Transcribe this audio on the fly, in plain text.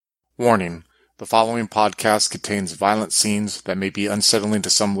Warning: the following podcast contains violent scenes that may be unsettling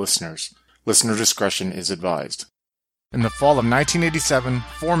to some listeners. Listener discretion is advised. In the fall of 1987,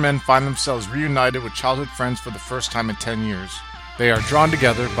 four men find themselves reunited with childhood friends for the first time in 10 years. They are drawn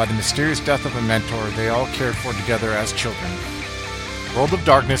together by the mysterious death of a mentor they all cared for together as children. World of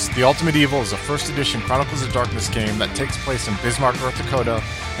Darkness: The Ultimate Evil is a first edition Chronicles of Darkness game that takes place in Bismarck, North Dakota,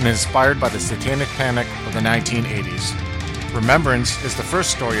 and is inspired by the Satanic Panic of the 1980s. Remembrance is the first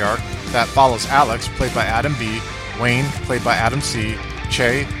story arc that follows Alex, played by Adam B., Wayne, played by Adam C.,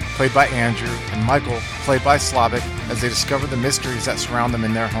 Che, played by Andrew, and Michael, played by Slavic, as they discover the mysteries that surround them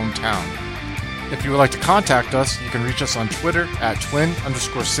in their hometown. If you would like to contact us, you can reach us on Twitter at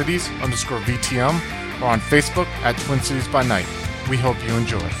twin_cities_VTM or on Facebook at Twin Cities by Night. We hope you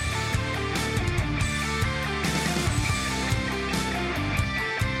enjoy.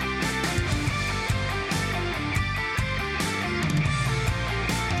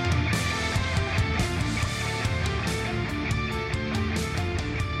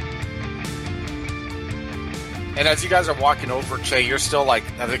 And as you guys are walking over, Che, you're still like,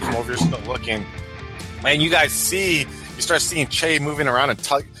 as they come over, you're still looking. And you guys start seeing Che moving around and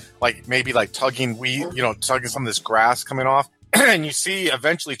tugging some of this grass coming off. And you see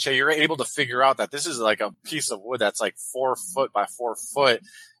eventually, Che, you're able to figure out that this is like a piece of wood that's like 4 foot by 4 foot.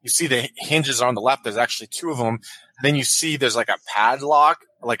 You see the hinges on the left. There's actually two of them. Then you see there's like a padlock,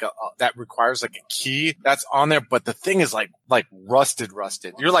 that requires like a key that's on there. But the thing is like rusted.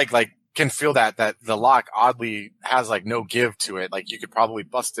 You're like can feel that the lock oddly has like no give to it. Like you could probably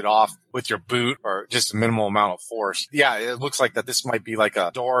bust it off with your boot or just a minimal amount of force. Yeah, it looks like that this might be like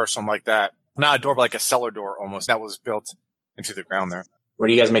a door or something like that. Not a door, but like a cellar door almost that was built into the ground there. What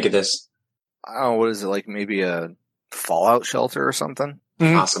do you guys make of this? I don't know, what is it, like maybe a fallout shelter or something?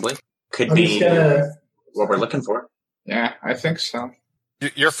 Mm-hmm. Possibly. Could be what we're looking for. Yeah, I think so.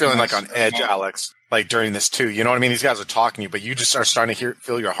 You're feeling like on edge, Alex, like during this too. You know what I mean? These guys are talking to you, but you just are starting to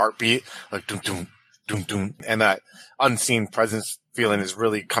feel your heartbeat, like doom, doom, doom, doom. And that unseen presence feeling is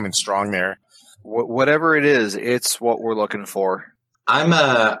really coming strong there. Whatever it is, it's what we're looking for. I'm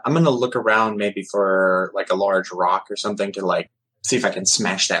going to look around maybe for like a large rock or something to like see if I can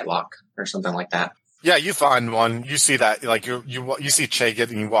smash that lock or something like that. Yeah, you find one. You see that, like you see Che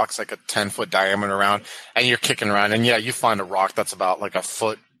get, and he walks like a 10-foot diameter around, and you're kicking around, and yeah, you find a rock that's about like a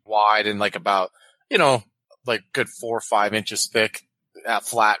foot wide and like about, like good 4 or 5 inches thick,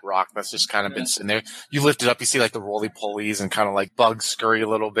 flat rock that's just kind of been sitting there. You lift it up, you see like the roly-polies and kind of like bugs scurry a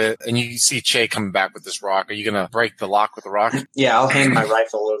little bit, and you see Che coming back with this rock. Are you gonna break the lock with the rock? Yeah, I'll hand my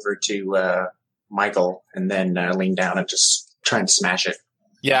rifle over to Michael, and then lean down and just try and smash it.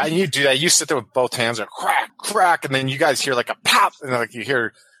 Yeah, and you do that. You sit there with both hands, and crack, crack, and then you guys hear like a pop, and like you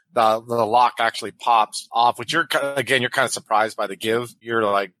hear the lock actually pops off. Which you're kind of surprised by the give. You're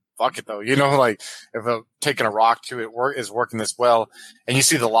like, fuck it though, like if taking a rock to it is working this well, and you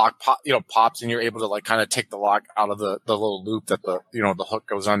see the lock pops, and you're able to like kind of take the lock out of the little loop that the hook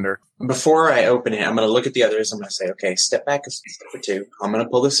goes under. Before I open it, I'm going to look at the others. I'm going to say, okay, step back a step or two. I'm going to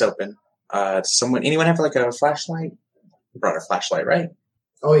pull this open. Anyone have like a flashlight? You brought a flashlight, right?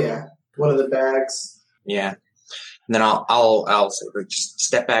 Oh yeah, one of the bags. Yeah, and then I'll say, just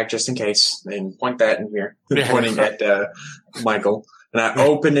step back just in case, and point that in here, pointing at Michael, and I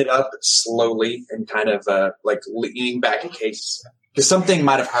open it up slowly and kind of like leaning back in case because something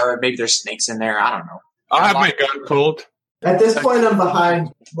might have heard. Maybe there's snakes in there. I don't know. I'll have my gun pulled. At this point, I'm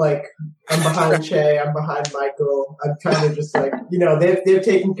behind Che. I'm behind Michael. I'm kind of just like they've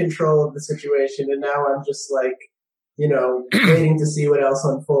taken control of the situation, and now I'm just like. Waiting to see what else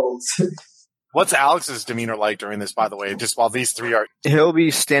unfolds. What's Alex's demeanor like during this, by the way, just while these three are... He'll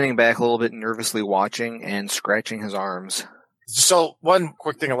be standing back a little bit, nervously watching and scratching his arms. So one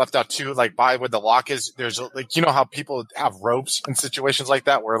quick thing I left out too, like by where the lock is, there's like, how people have ropes in situations like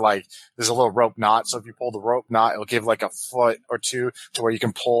that where like there's a little rope knot. So if you pull the rope knot, it'll give like a foot or two to where you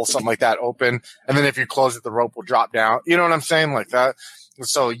can pull something like that open. And then if you close it, the rope will drop down. You know what I'm saying? Like that.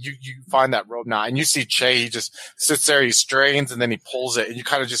 So you find that rope knot and you see Che, he just sits there, he strains and then he pulls it and you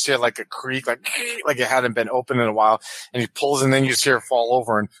kind of just hear like a creak, like it hadn't been open in a while, and he pulls and then you just hear it fall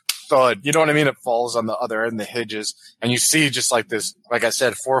over and thud. You know what I mean? It falls on the other end, the hinges, and you see just like this, like I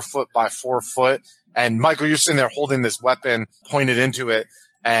said, 4 foot by 4 foot. And Michael, you're sitting there holding this weapon pointed into it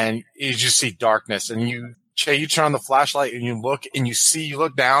and you just see darkness and Che, you turn on the flashlight and you look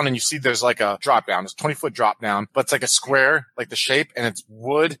down and you see there's like a drop down. It's a 20-foot drop down, but it's like a square, like the shape, and it's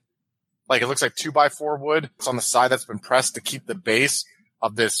wood. Like it looks like 2x4 wood. It's on the side that's been pressed to keep the base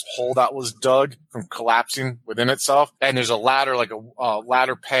of this hole that was dug from collapsing within itself. And there's a ladder, like a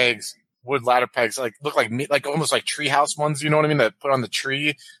ladder pegs, wood ladder pegs, like look like almost like treehouse ones. You know what I mean? That put on the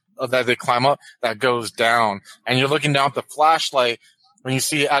tree that they climb up that goes down, and you're looking down at the flashlight. When you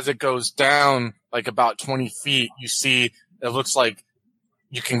see as it goes down, like about 20 feet, you see it looks like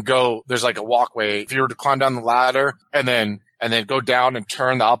you can go. There's like a walkway. If you were to climb down the ladder and then go down and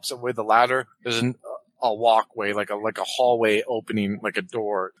turn the opposite way of the ladder, there's a walkway, like a hallway opening, like a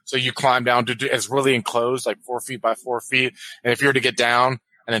door. So you climb down it's really enclosed, like 4 feet by 4 feet. And if you were to get down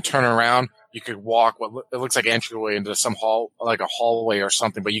and then turn around, you could walk it looks like an entryway into some like a hallway or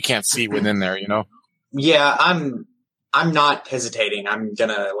something, but you can't see within there, you know? Yeah, I'm not hesitating. I'm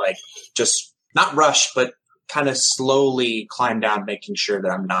gonna like just not rush, but kind of slowly climb down, making sure that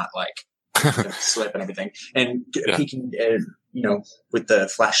I'm not like gonna slip and everything, and peeking, with the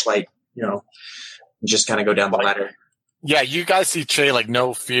flashlight, just kind of go down the ladder. Yeah, you guys see Che like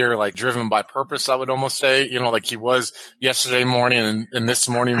no fear, like driven by purpose, I would almost say, like he was yesterday morning and this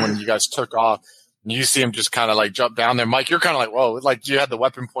morning when you guys took off. And you see him just kind of like jump down there. Mike, you're kind of like, whoa, like you had the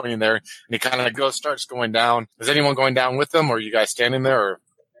weapon pointing there and he kind of starts going down. Is anyone going down with him or are you guys standing there? Or?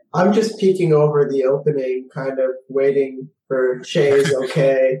 I'm just peeking over the opening, kind of waiting for Che's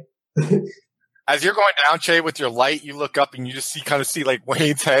okay. As you're going down, Che, with your light, you look up and you just kind of see like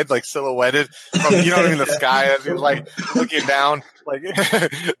Wayne's head, like silhouetted from, in the sky as you're like looking down, like,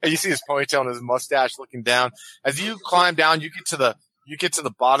 and you see his ponytail and his mustache looking down. As you climb down, you get to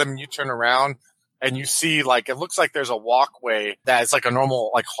the bottom and you turn around and you see like, it looks like there's a walkway that is like a normal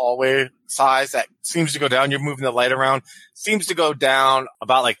like hallway size that seems to go down. You're moving the light around, seems to go down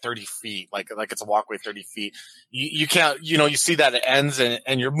about like 30 feet, like it's a walkway 30 feet. You can't, you see that it ends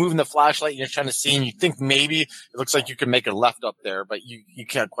and you're moving the flashlight and you're trying to see and you think maybe it looks like you can make a left up there, but you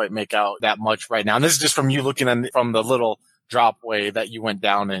can't quite make out that much right now. And this is just from you looking from the little drop way that you went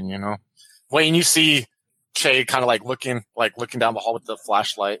down in, Wayne, you see Che kind of like looking down the hall with the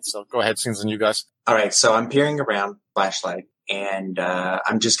flashlight. So go ahead, Susan, you guys. All right. So I'm peering around flashlight and,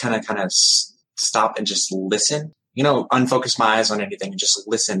 I'm just kind of stop and just listen, unfocus my eyes on anything and just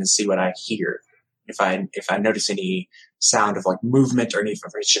listen and see what I hear. If I notice any sound of like movement or anything,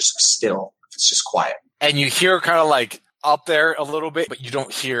 if it's just still, if it's just quiet. And you hear kind of like up there a little bit, but you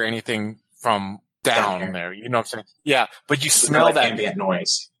don't hear anything from down there. You know what I'm saying? Yeah. But you smell like that ambient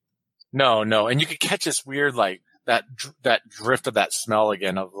noise. No. And you could catch this weird, like that drift of that smell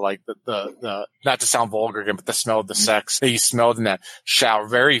again of like the not to sound vulgar again, but the smell of the sex that you smelled in that shower.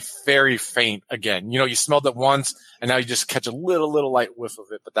 Very, very faint again. You smelled it once and now you just catch a little light whiff of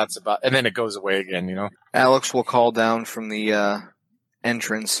it, but that's about, and then it goes away again, Alex will call down from the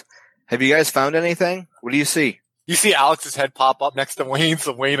entrance. Have you guys found anything? What do you see? You see Alex's head pop up next to Wayne,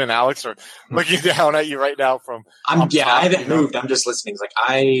 so Wayne and Alex are looking down at you right now from I haven't moved. I'm just listening. It's like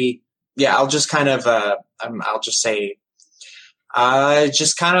I'll just kind of, I'll just say,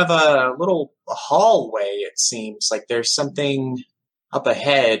 just kind of a little hallway, it seems. Like there's something up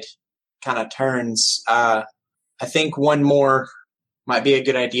ahead, kind of turns. I think one more might be a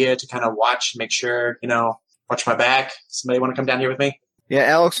good idea to kind of watch, make sure, watch my back. Somebody want to come down here with me? Yeah,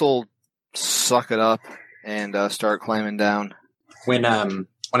 Alex will suck it up and start climbing down. When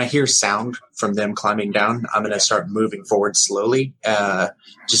I hear sound from them climbing down, I'm going to start moving forward slowly,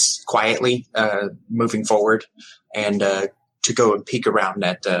 just quietly moving forward and to go and peek around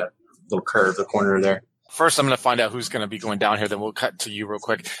that little curve, the corner there. First, I'm going to find out who's going to be going down here. Then we'll cut to you real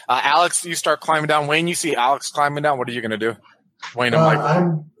quick. Alex, you start climbing down. Wayne, you see Alex climbing down. What are you going to do? Wayne and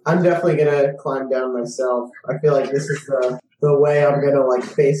Mike. I'm definitely going to climb down myself. I feel like this is the way I'm going to like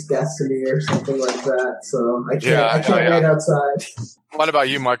face destiny or something like that. So I can't wait outside. What about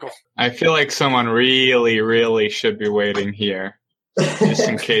you, Michael? I feel like someone really, really should be waiting here. Just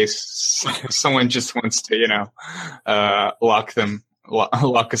in case someone just wants to,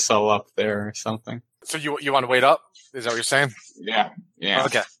 lock us all up there or something. So you want to wait up? Is that what you're saying? Yeah.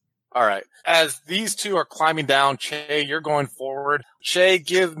 Okay. All right. As these two are climbing down, Che, you're going forward. Che,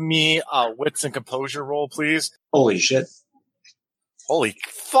 give me a wits and composure roll, please. Holy shit. Holy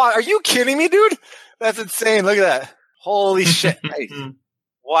fuck. Are you kidding me, dude? That's insane. Look at that. Holy shit.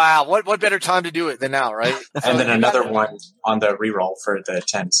 Wow. What better time to do it than now, right? And then another one on the reroll for the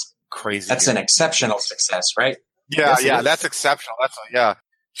 10s. Crazy. That's an exceptional success, right? Yeah, yes, that's exceptional. Yeah.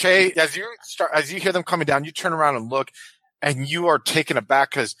 Che, as you hear them coming down, you turn around and look, and you are taken aback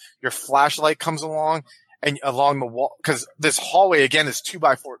because your flashlight comes along and along the wall, because this hallway again is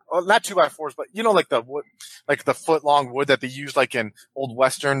 2x4, well, not 2x4s, but like the wood, like the foot long wood that they use like in old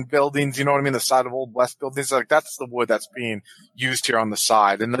Western buildings. You know what I mean? The side of old West buildings, like that's the wood that's being used here on the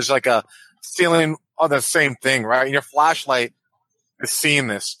side. And there's like a ceiling on the same thing, right? And your flashlight is seeing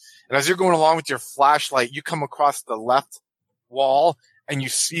this. And as you're going along with your flashlight, you come across the left wall and you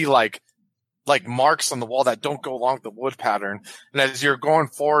see like like marks on the wall that don't go along the wood pattern. And as you're going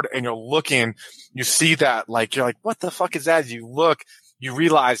forward and you're looking, you see that, like, you're like, what the fuck is that? As you look, you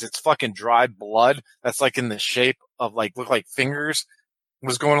realize it's fucking dried blood that's like in the shape of like, look like fingers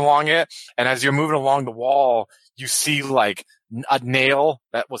was going along it. And as you're moving along the wall, you see like a nail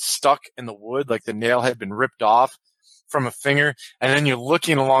that was stuck in the wood, like the nail had been ripped off from a finger. And then you're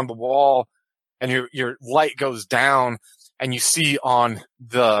looking along the wall and your light goes down and you see on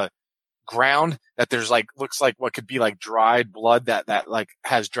the ground that there's like, looks like what could be like dried blood that like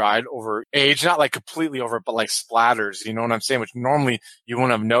has dried over age, not like completely over, but like splatters, you know what I'm saying? Which normally you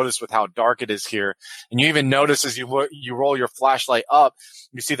wouldn't have noticed with how dark it is here. And you even notice as you roll your flashlight up,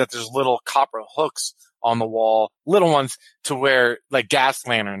 you see that there's little copper hooks on the wall, little ones to where like gas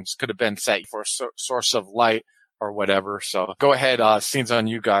lanterns could have been set for a source of light or whatever. So go ahead. Scene's on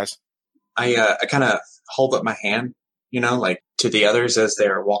you guys. I kind of hold up my hand, like to the others as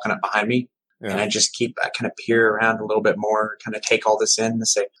they're walking up behind me. Yeah. And I kind of peer around a little bit more, kind of take all this in and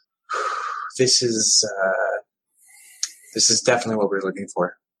say, this is definitely what we're looking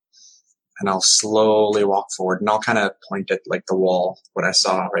for. And I'll slowly walk forward and I'll kind of point at like the wall, what I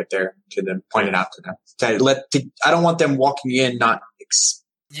saw right there to them, point it out to them. I don't want them walking in,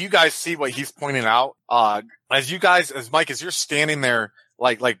 you guys see what he's pointing out. As Mike, as you're standing there,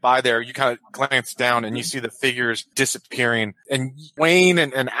 like by there, you kind of glance down and you see the figures disappearing. And Wayne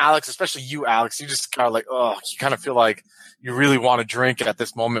and Alex, especially you, Alex, you just kind of like, you kind of feel like you really want to drink at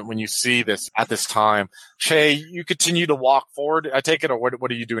this moment when you see this at this time. Che, you continue to walk forward. I take it, or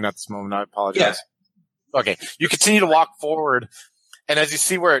what are you doing at this moment? I apologize. Yeah. Okay. You continue to walk forward. And as you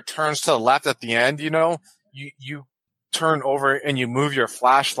see where it turns to the left at the end, you turn over and you move your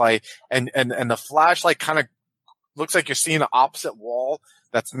flashlight and the flashlight kind of looks like you're seeing the opposite wall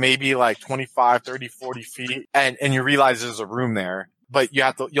that's maybe like 25, 30, 40 feet. And you realize there's a room there, but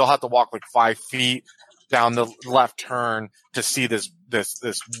you'll have to walk like 5 feet down the left turn to see this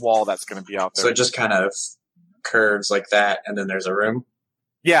wall that's going to be out there. So it just kind of curves like that. And then there's a room.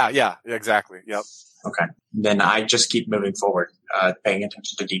 Yeah, exactly. Yep. Okay. Then I just keep moving forward, paying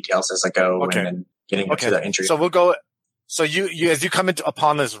attention to details as I go and then getting to the entry. So we'll go. So you as you come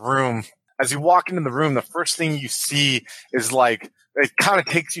upon this room, as you walk into the room, the first thing you see is like, it kind of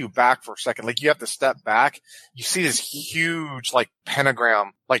takes you back for a second. Like you have to step back. You see this huge like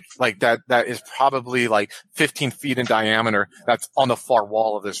pentagram, like that is probably like 15 feet in diameter. That's on the far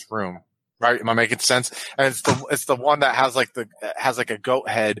wall of this room. Right? Am I making sense? And it's the one that has like a goat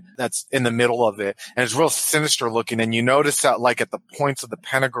head that's in the middle of it. And it's real sinister looking. And you notice that like at the points of the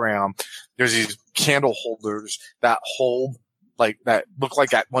pentagram, there's these candle holders that hold like that look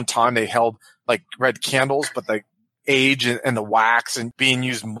like at one time they held like red candles, but the age and the wax and being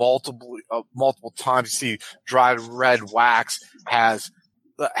used multiple times. You see dried red wax has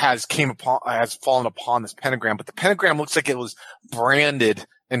fallen upon this pentagram, but the pentagram looks like it was branded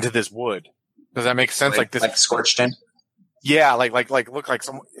into this wood. Does that make sense? Like this, like scorched in? Yeah, like look like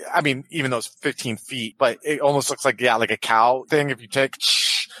some. I mean, even though it's 15 feet, but it almost looks like like a cow thing. If you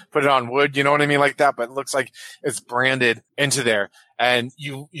put it on wood, you know what I mean, like that. But it looks like it's branded into there. And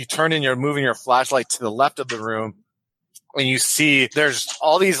you turn and you're moving your flashlight to the left of the room. And you see there's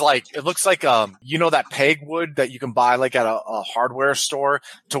all these like, it looks like, that peg wood that you can buy like at a hardware store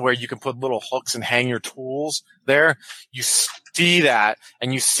to where you can put little hooks and hang your tools there. You see that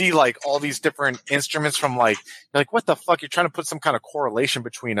and you see like all these different instruments from like, you're like, what the fuck? You're trying to put some kind of correlation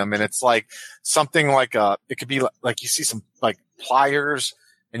between them. And it's like something like it could be like you see some like pliers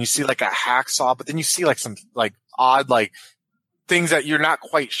and you see like a hacksaw, but then you see like some like odd, like things that you're not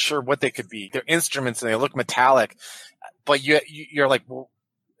quite sure what they could be. They're instruments and they look metallic. But you're like, well,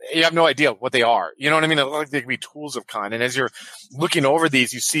 you have no idea what they are. You know what I mean? They look like they could be tools of kind. And as you're looking over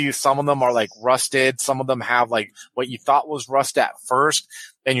these, you see some of them are like rusted. Some of them have like what you thought was rust at first.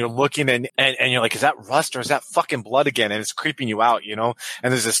 And you're looking and you're like, is that rust or is that fucking blood again? And it's creeping you out, And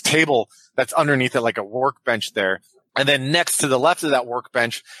there's this table that's underneath it, like a workbench there. And then next to the left of that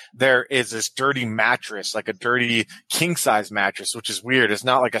workbench, there is this dirty mattress, like a dirty king size mattress, which is weird. It's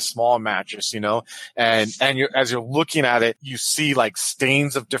not like a small mattress, and as you're looking at it, you see like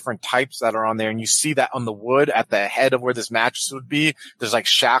stains of different types that are on there. And you see that on the wood at the head of where this mattress would be, there's like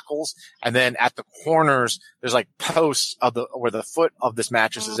shackles. And then at the corners, there's like posts where the foot of this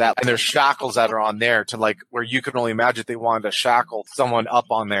mattress is at. And there's shackles that are on there to like where you could only imagine they wanted to shackle someone up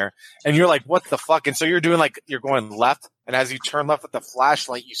on there. And you're like, what the fuck? And so you're going left, and as you turn left with the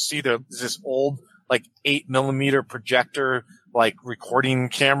flashlight, you see there's this old like 8mm projector like recording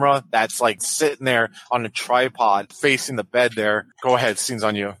camera that's like sitting there on a tripod facing the bed there. Go ahead, scene's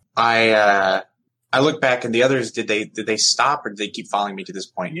on you. I I look back, and the others, did they stop, or did they keep following me to this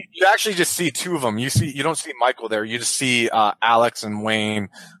point? You actually just see two of them. You don't see Michael there. You just see Alex and Wayne.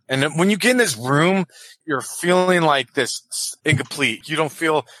 And then when you get in this room, you're feeling like this incomplete. You don't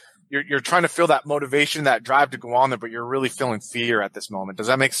feel you're trying to feel that motivation, that drive to go on there, but you're really feeling fear at this moment. Does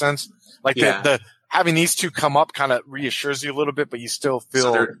that make sense? Like the having these two come up kind of reassures you a little bit, but you still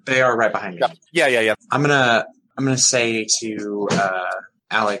feel they are right behind me. Yeah. I'm gonna say to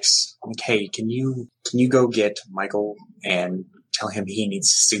Alex, okay, can you go get Michael and tell him he needs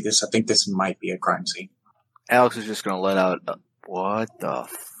to see this? I think this might be a crime scene. Alex is just going to let out, what the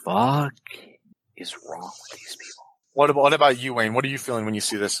fuck is wrong with these people? What about you, Wayne? What are you feeling when you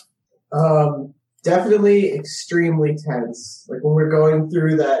see this? Definitely extremely tense. Like when we're going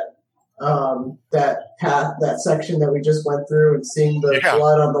through that path, that section that we just went through and seeing the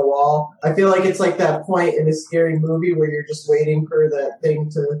blood on the wall. I feel like it's like that point in a scary movie where you're just waiting for that thing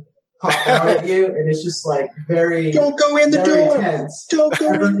to pop out at you, and it's just like don't go in the door. Tense. Don't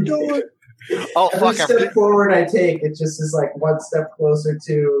go in the door. Every step forward I take, it just is like one step closer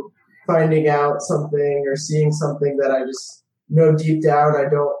to finding out something or seeing something that I just know deep down I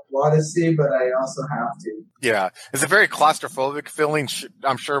don't want to see, but I also have to. Yeah. It's a very claustrophobic feeling,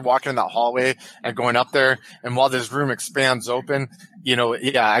 I'm sure, walking in that hallway and going up there. And while this room expands open,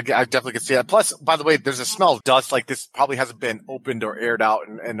 I definitely can see that. Plus, by the way, there's a smell of dust. Like this probably hasn't been opened or aired out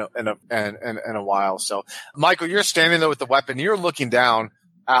in a while. So, Michael, you're standing there with the weapon. You're looking down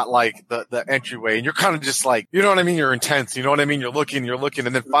at like the entryway, and you're kind of just like, you know what I mean? You're intense. You know what I mean? You're looking,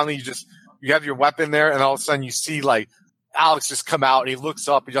 and then finally you have your weapon there, and all of a sudden you see like Alex just come out, and he looks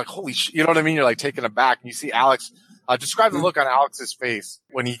up, and you're like, holy shit, you know what I mean? You're like taken aback, and you see Alex. Describe the look on Alex's face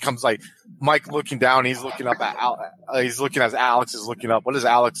when he comes, like Mike looking down, he's looking up at he's looking as Alex is looking up. What is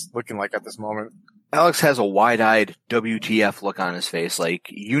Alex looking like at this moment? Alex has a wide-eyed WTF look on his face, like,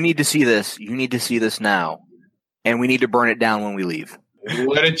 you need to see this, now, and we need to burn it down when we leave.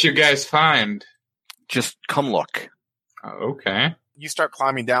 What did you guys find? Just come look. Oh, okay. You start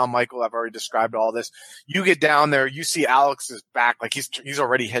climbing down, Michael. I've already described all this. You get down there, you see Alex's back, like he's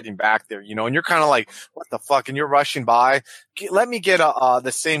already heading back there, and you're kind of like, what the fuck? And you're rushing by. Let me get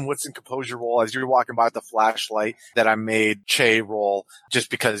the same wits and composure roll as you're walking by with the flashlight that I made Che roll,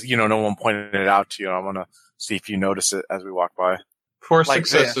 just because, no one pointed it out to you. I want to see if you notice it as we walk by. 4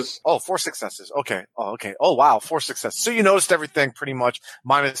 successes. Oh, 4 successes. Okay. Oh, okay. Oh, wow. 4 successes. So you noticed everything pretty much,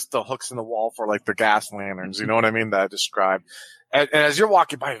 minus the hooks in the wall for like the gas lanterns. You know what I mean? That I described. And as you're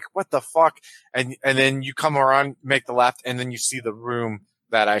walking by, like, what the fuck? And then you come around, make the left, and then you see the room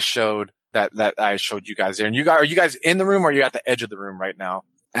that I showed, that I showed you guys there. And are you guys in the room, or are you at the edge of the room right now?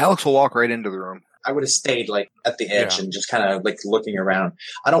 Alex will walk right into the room. I would have stayed like at the edge and just kind of like looking around.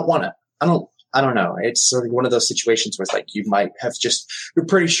 I don't know. It's sort of one of those situations where it's like you might have you're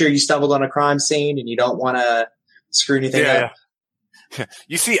pretty sure you stumbled on a crime scene and you don't want to screw anything up. Yeah.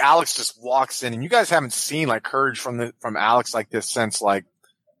 You see Alex just walks in, and you guys haven't seen like courage from Alex like this since like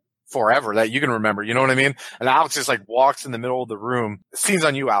forever that you can remember. You know what I mean? And Alex just like walks in the middle of the room. Scene's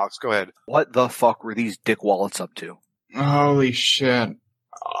on you, Alex. Go ahead. What the fuck were these dick wallets up to? Holy shit.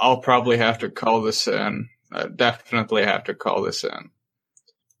 I'll probably have to call this in. I definitely have to call this in.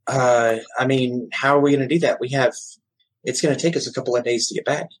 I mean, how are we going to do that? It's going to take us a couple of days to get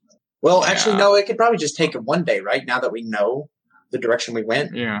back. Well, actually, no, it could probably just take one day, right? Now that we know the direction we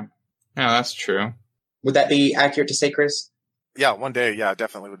went. Yeah, that's true. Would that be accurate to say, Chris? Yeah, one day,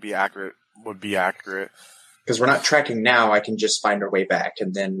 definitely would be accurate. Because we're not tracking now. I can just find our way back,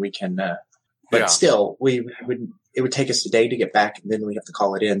 and then we can. But still, it would take us a day to get back, and then we have to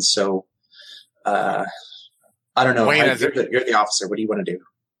call it in. So, I don't know. Wayne, you're the officer. What do you want to do?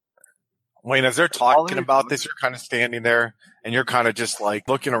 Wayne, as they're talking about this, you're kind of standing there, and you're kind of just like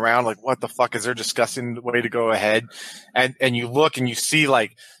looking around, like, what the fuck is they're discussing the way to go ahead? And you look and you see,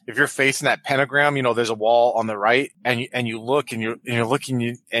 like, if you're facing that pentagram, there's a wall on the right, and you look and you're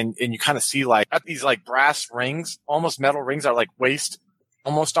looking and you kind of see like at these like brass rings, almost metal rings, are like waist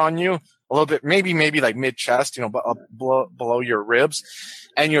almost on you a little bit, maybe like mid chest, below your ribs.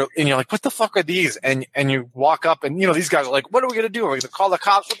 And you're like, what the fuck are these? And you walk up and, these guys are like, what are we going to do? Are we going to call the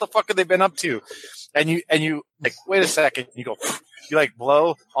cops? What the fuck have they been up to? And you like, wait a second. You go, you like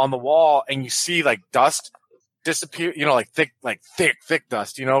blow on the wall and you see like dust disappear, like thick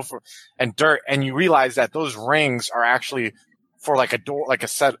dust, and dirt. And you realize that those rings are actually for like a door, like a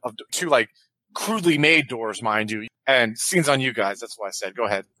set of 2 like crudely made doors, mind you. And scene's on you guys. That's why I said, go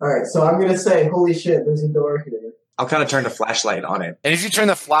ahead. All right. So I'm going to say, holy shit, there's a door here. I'll kind of turn the flashlight on it. And as you turn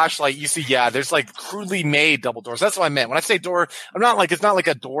the flashlight, you see, there's like crudely made double doors. That's what I meant. When I say door, it's not like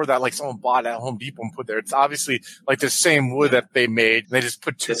a door that like someone bought at Home Depot and put there. It's obviously like the same wood that they made. They just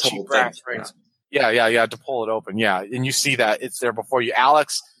put 2 cheap brass rings. Yeah, to pull it open. Yeah. And you see that it's there before you.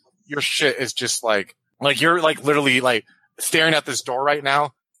 Alex, your shit is just like you're like literally like staring at this door right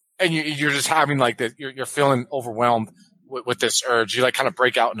now. And you're just having like this, you're feeling overwhelmed with this urge. You like kind of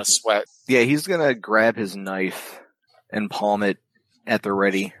break out in a sweat. Yeah, he's going to grab his knife and palm it at the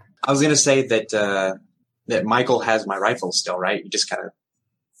ready. I was going to say that Michael has my rifle still, right? You just kind of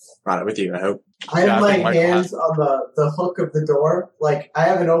brought it with you, I hope. I have my hands on the hook of the door. Like, I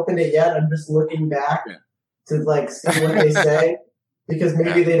haven't opened it yet. I'm just looking back to, like, see what they say. Because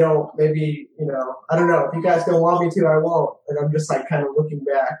maybe they don't, maybe, you know, I don't know. If you guys don't want me to, I won't. And I'm just, like, kind of looking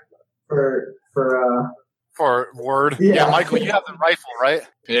back for word. Yeah, Michael, you have the rifle, right?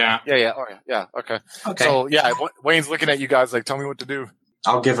 Yeah. Yeah. Oh, yeah. Okay. So, yeah, Wayne's looking at you guys like, tell me what to do.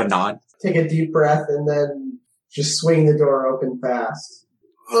 I'll give a nod. Take a deep breath and then just swing the door open fast.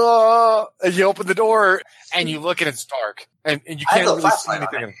 And you open the door and you look and it's dark and you can't really see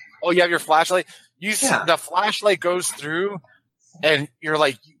anything. Oh, you have your flashlight? The flashlight goes through and you're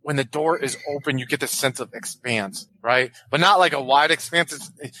like, when the door is open, you get this sense of expanse, right? But not like a wide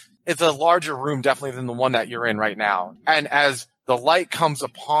expanse. It's a larger room definitely than the one that you're in right now. And as the light comes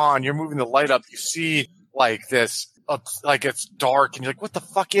upon, you're moving the light up, you see like this, like it's dark and you're like, what the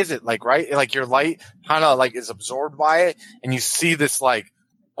fuck is it? Like, right? Like your light kind of like is absorbed by it. And you see this like,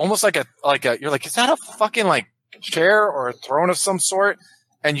 almost like a, you're like, is that a fucking like chair or a throne of some sort?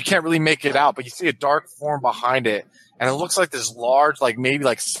 And you can't really make it out, but you see a dark form behind it. And it looks like this large, like maybe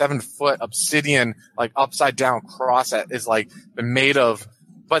like 7-foot obsidian, like upside down cross that is like been made of,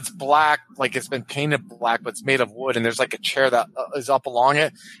 but it's black, like it's been painted black, but it's made of wood. And there's like a chair that is up along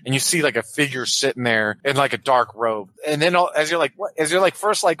it. And you see like a figure sitting there in like a dark robe. And then as you're like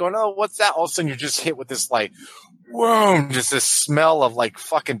first like going, oh, what's that? All of a sudden you're just hit with this like, whoa, just this smell of like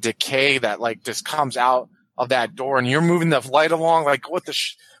fucking decay that like just comes out of that door. And you're moving the light along like, what the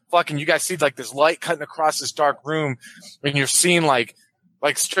fucking, you guys see like this light cutting across this dark room and you're seeing like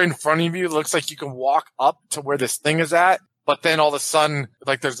straight in front of you, it looks like you can walk up to where this thing is at. But then all of a sudden,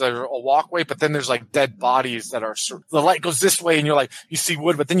 like there's a walkway, but then there's like dead bodies that are, the light goes this way and you're like, you see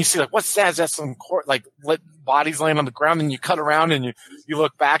wood, but then you see like, what's that? Is that some like lit bodies laying on the ground? And you cut around and you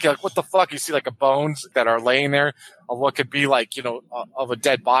look back, you're like, what the fuck? You see like a bones that are laying there of what could be like, you know, of a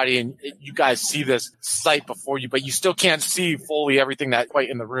dead body. And you guys see this sight before you, but you still can't see fully everything that's quite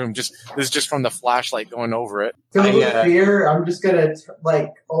in the room. This is just from the flashlight going over it. Filled with fear, I'm just gonna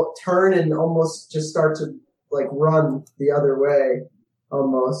turn and almost just start to like run the other way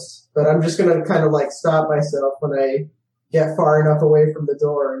almost. But I'm just going to kind of like stop myself when I get far enough away from the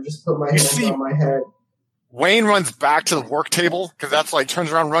door and just put my hands on my head. Wayne runs back to the work table because that's like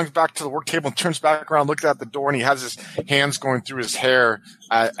turns around, runs back to the work table and turns back around, looks at the door and he has his hands going through his hair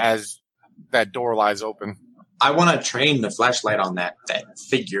as that door lies open. I want to train the flashlight on that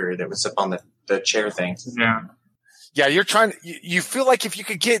figure that was up on the chair thing. Yeah. Yeah, you're trying, you feel like if you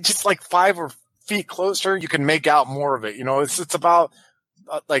could get just like 5 or feet closer, you can make out more of it. You know, it's about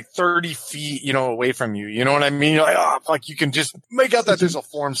like 30 feet, you know, away from you. You know what I mean? You're like, oh, like you can just make out that there's a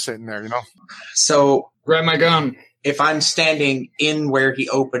form sitting there, you know? So grab my gun. If I'm standing in where he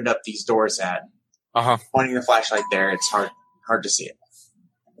opened up these doors at, pointing the flashlight there, it's hard to see it.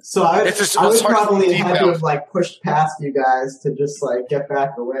 So I would probably have to have like pushed past you guys to just like get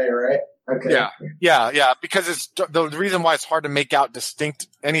back away, right? Okay. Yeah. Because it's the reason why it's hard to make out distinct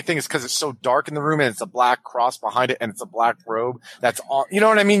anything is because it's so dark in the room and it's a black cross behind it and it's a black robe. That's all. You know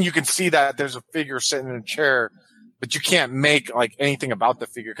what I mean? You can see that there's a figure sitting in a chair, but you can't make like anything about the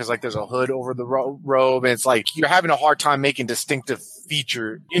figure because like there's a hood over the robe and it's like you're having a hard time making distinctive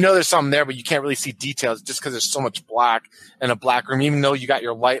feature. You know there's something there, but you can't really see details just because there's so much black in a black room. Even though you got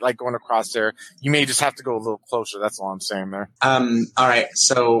your light like going across there, you may just have to go a little closer. That's all I'm saying there. All right.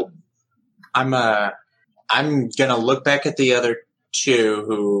 So I'm gonna look back at the other two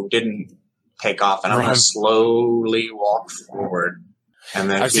who didn't take off, and I'm gonna slowly walk forward, and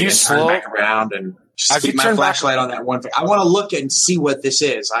then turn back around and just keep my flashlight on that one. I want to look and see what this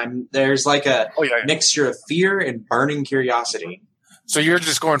is. There's like a mixture of fear and burning curiosity. So you're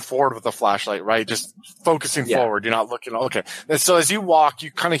just going forward with the flashlight, right? Just focusing forward. You're not looking. Okay. And so as you walk,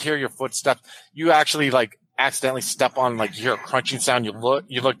 you kind of hear your footsteps. You actually like accidentally step on, like you hear a crunching sound. You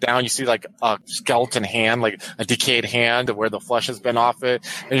look down, you see like a skeleton hand, like a decayed hand where the flesh has been off it.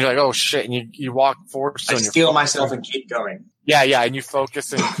 And you're like, oh shit. And you walk forward. So I steel myself and keep going. Yeah. And you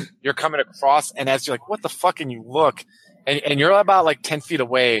focus and you're coming across. And as you're like, what the fuck? And you look and you're about like 10 feet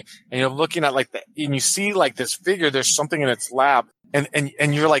away and you're looking at like and you see like this figure, there's something in its lap. And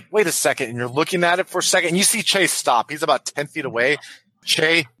you're like, wait a second. And you're looking at it for a second and you see Chase stop. He's about 10 feet away.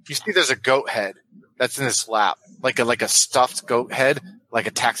 Che, you see there's a goat head that's in his lap, like a stuffed goat head like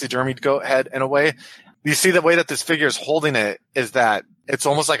a taxidermied goat head in a way. You see the way that this figure is holding it is that it's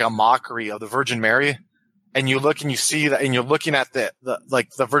almost like a mockery of the Virgin Mary. And you look and you see that, and you're looking at the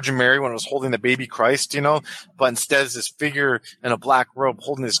Virgin Mary when it was holding the baby Christ, but instead it's this figure in a black robe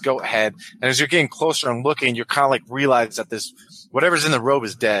holding this goat head. And as you're getting closer and looking, you're kind of like realize that this, whatever's in the robe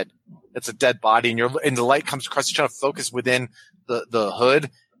is dead. It's a dead body, and the light comes across, you're trying to focus within the hood,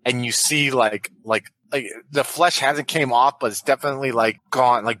 and you see like the flesh hasn't came off, but it's definitely like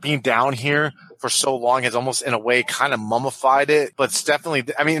gone, like being down here for so long has almost in a way kind of mummified it, but it's definitely,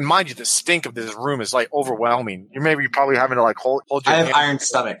 I mean, mind you, the stink of this room is like overwhelming. You're probably having to like hold your I have hand. iron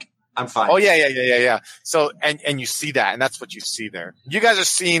stomach. I'm fine. Oh yeah. So, and you see that, and that's what you see there. You guys are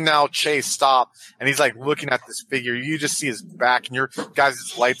seeing now Chase stop, and he's like looking at this figure. You just see his back, and your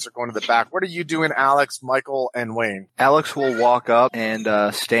guys' lights are going to the back. What are you doing, Alex, Michael, and Wayne? Alex will walk up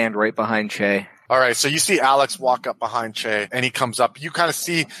and stand right behind Che. All right, so you see Alex walk up behind Che, and he comes up. You kind of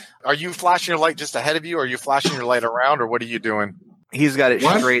see, are you flashing your light just ahead of you, or are you flashing your light around, or what are you doing? He's got it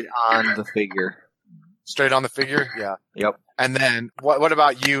straight on the figure. Straight on the figure? Yeah. Yep. And then what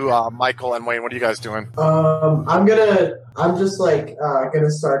about you, Michael and Wayne? What are you guys doing? I'm just like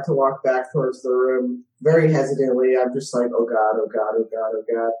gonna start to walk back towards the room very hesitantly. I'm just like, oh god.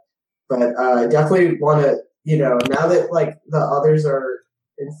 But I definitely want to, now that like the others are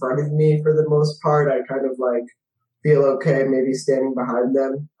in front of me for the most part, I kind of like feel okay maybe standing behind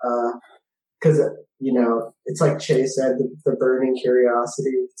them. Because it's like Che said, the burning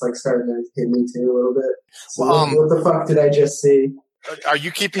curiosity. It's like starting to hit me too a little bit. So what the fuck did I just see? Are you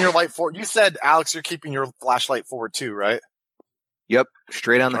keeping your light forward? You said, Alex, you're keeping your flashlight forward too, right? Yep,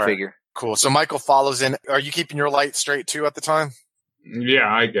 straight on the figure. Cool. So Michael follows in. Are you keeping your light straight too at the time?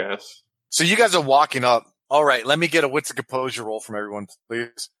 Yeah, I guess. So you guys are walking up. All right, let me get a wits of composure roll from everyone,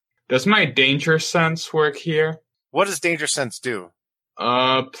 please. Does my danger sense work here? What does danger sense do?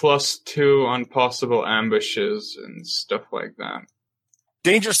 +2 on possible ambushes and stuff like that.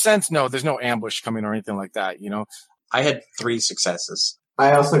 Danger sense? No, there's no ambush coming or anything like that, I had 3 successes.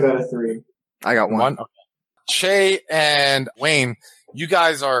 I also got a 3. I got one. Okay. Che and Wayne, you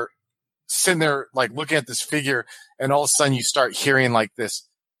guys are sitting there like looking at this figure, and all of a sudden you start hearing like this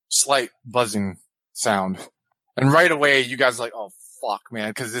slight buzzing sound. And right away you guys are like, oh fuck, man,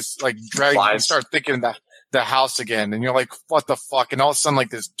 because this like you start thinking that the house again, and you're like, what the fuck? And all of a sudden like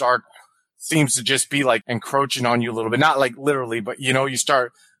this dark seems to just be like encroaching on you a little bit, not like literally, but you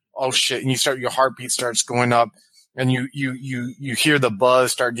start, oh shit, and your heartbeat starts going up, and you hear the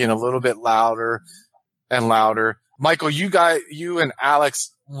buzz start getting a little bit louder and louder. Michael, you and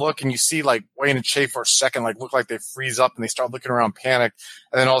Alex look, and you see like Wayne and Che for a second, like look like they freeze up, and they start looking around panicked.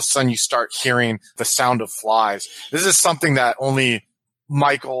 And then all of a sudden you start hearing the sound of flies. This is something that only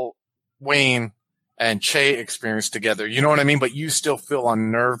Michael, Wayne, and Che experienced together. You know what I mean? But you still feel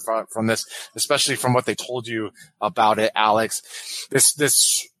unnerved from this, especially from what they told you about it, Alex.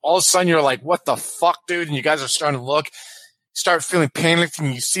 This, all of a sudden you're like, what the fuck, dude? And you guys are starting to look, start feeling panicked,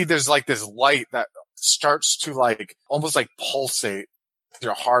 and you see there's like this light that starts to like almost like pulsate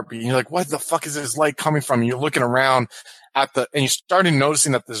your heartbeat. And you're like, what the fuck is this light coming from? And you're looking around and you're starting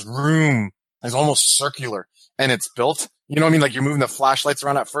noticing that this room is almost circular and it's built. You know what I mean? Like you're moving the flashlights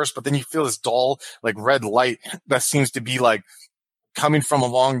around at first, but then you feel this dull, like red light that seems to be like coming from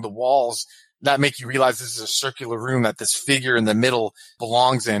along the walls that make you realize this is a circular room that this figure in the middle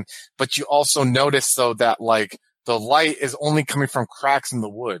belongs in. But you also notice though that like the light is only coming from cracks in the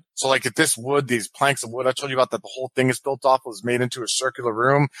wood. So like if this wood, these planks of wood I told you about that the whole thing is built off was made into a circular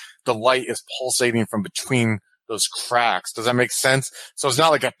room, the light is pulsating from between those cracks. Does that make sense? So it's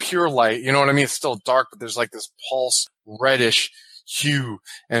not like a pure light, you know what I mean? It's still dark, but there's like this pulse reddish hue,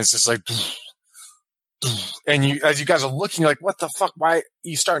 and it's just like, and as you guys are looking, you're like, what the fuck? Why?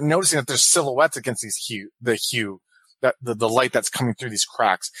 You start noticing that there's silhouettes against the hue, that the light that's coming through these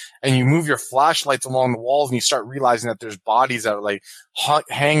cracks, and you move your flashlights along the walls, and you start realizing that there's bodies that are like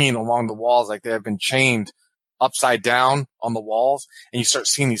hanging along the walls, like they have been chained upside down on the walls, and you start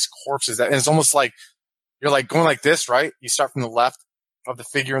seeing these corpses and it's almost like you're like going like this, right? You start from the left of the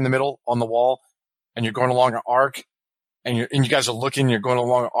figure in the middle on the wall, and you're going along an arc, and you guys are looking, you're going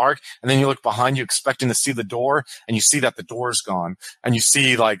along an arc, and then you look behind you expecting to see the door, and you see that the door's gone, and you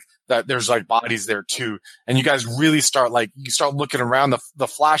see like that there's like bodies there too. And you guys really start you start looking around, the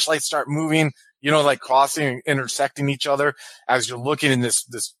flashlights start moving, like crossing, intersecting each other as you're looking in this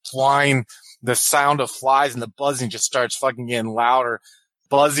flying, the sound of flies and the buzzing just starts fucking getting louder.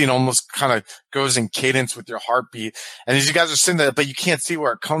 Buzzing almost kind of goes in cadence with your heartbeat. And as you guys are sitting there, but you can't see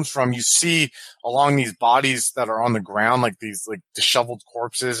where it comes from, you see along these bodies that are on the ground, like these like disheveled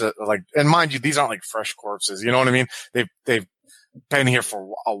corpses, and mind you, these aren't like fresh corpses. You know what I mean? been here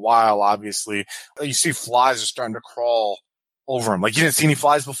for a while, obviously. You see flies are starting to crawl over them. Like you didn't see any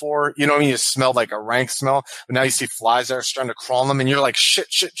flies before. You know what I mean? You smelled like a rank smell, but now you see flies that are starting to crawl on them and you're like, shit.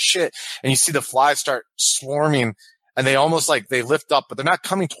 And you see the flies start swarming and they almost like they lift up, but they're not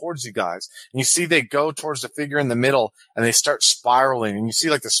coming towards you guys. And you see they go towards the figure in the middle and they start spiraling and you see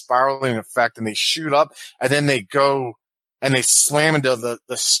like the spiraling effect and they shoot up and then they go and they slam into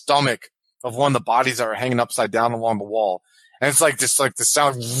the stomach of one of the bodies that are hanging upside down along the wall. And it's like this, like the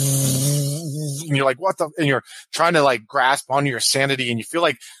sound, and you're like, what the, and you're trying to like grasp onto your sanity and you feel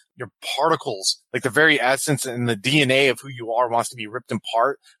like your particles, like the very essence and the DNA of who you are wants to be ripped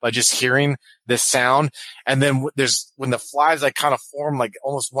apart by just hearing this sound. And then when the flies like kind of form like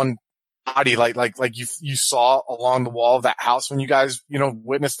almost one body, like you saw along the wall of that house when you guys,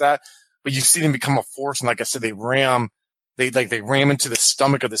 witnessed that, but you see them become a force. And like I said, they ram into the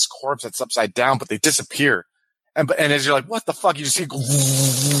stomach of this corpse that's upside down, but they disappear. And as you're like, what the fuck? You just see,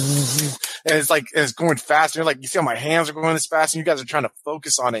 and it's going fast. And you're like, you see how my hands are going this fast and you guys are trying to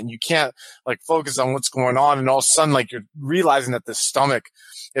focus on it and you can't like focus on what's going on. And all of a sudden, like you're realizing that the stomach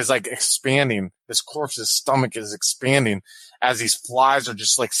is like expanding. This corpse's stomach is expanding as these flies are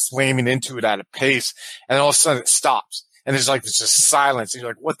just like slamming into it at a pace. And then all of a sudden it stops. And there's just silence. And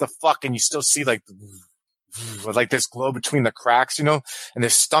you're like, what the fuck? And you still see like this glow between the cracks, and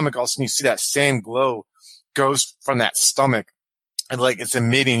this stomach, all of a sudden you see that same glow goes from that stomach and like it's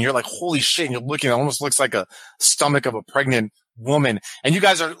emitting. You're like, holy shit. And you're looking, it almost looks like a stomach of a pregnant woman. And you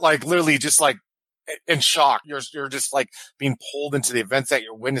guys are like literally just like in shock. You're just like being pulled into the events that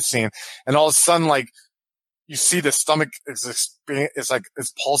you're witnessing. And all of a sudden, like you see the stomach it's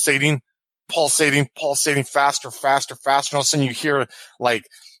pulsating faster. And all of a sudden you hear like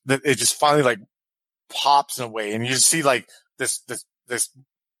it just finally like pops in a way. And you just see like this,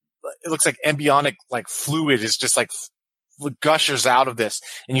 it looks like embryonic like fluid is just like gushers out of this.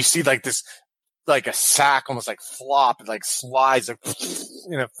 And you see like this, like a sack almost like flop. It like slides like,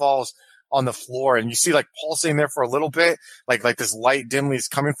 and it falls on the floor. And you see like pulsating there for a little bit, like this light dimly is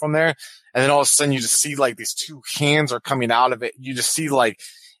coming from there. And then all of a sudden you just see like these two hands are coming out of it. You just see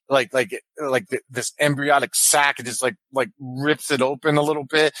this embryonic sac, it just like rips it open a little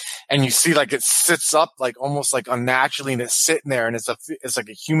bit. And you see like it sits up like almost like unnaturally and it's sitting there and it's like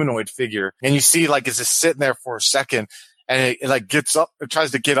a humanoid figure. And you see like it's just sitting there for a second and it like gets up, it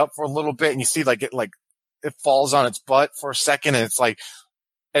tries to get up for a little bit and you see like it falls on its butt for a second and it's like,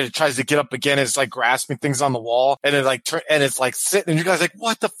 and it tries to get up again and it's like grasping things on the wall and it's like sitting and you guys like,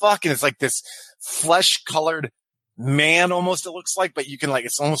 what the fuck? And it's like this flesh colored man almost it looks like, but you can like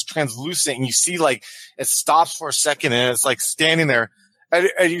it's almost translucent and you see like it stops for a second and it's like standing there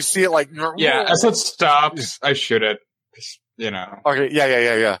and you see it like as it stops I shoot it, okay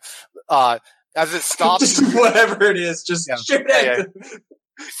yeah as it stops just whatever it is just shoot it. You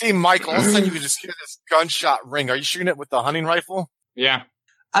see Michael, all of a sudden you can just hear this gunshot ring. Are you shooting it with the hunting rifle? Yeah,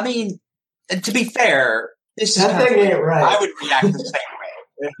 I mean, to be fair, that thing ain't right. I would react the same way.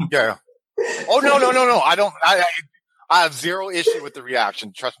 Yeah. Oh, no. I have zero issue with the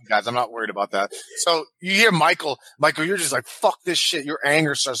reaction. Trust me, guys. I'm not worried about that. So you hear Michael, you're just like, fuck this shit. Your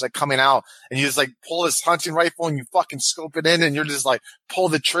anger starts like coming out and you just like pull this hunting rifle and you fucking scope it in and you're just like, pull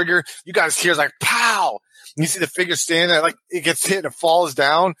the trigger. You guys hear like, pow. And you see the figure standing there, like it gets hit and it falls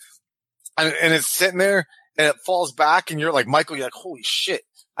down and it's sitting there and it falls back and you're like, Michael, you're like, holy shit.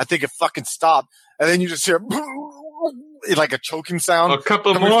 I think it fucking stopped. And then you just hear like a choking sound. A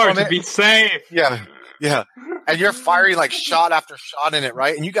couple more to be safe. Yeah. And you're firing like shot after shot in it,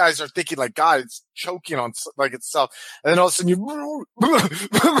 right? And you guys are thinking like, God, it's choking on like itself. And then all of a sudden you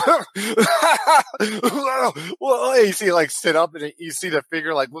see it like sit up and you see the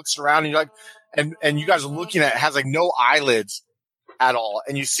figure like looks around and you're like, and you guys are looking at it has like no eyelids at all.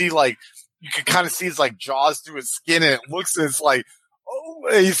 And you see like, you can kind of see its like jaws through its skin and it looks and it's like, oh,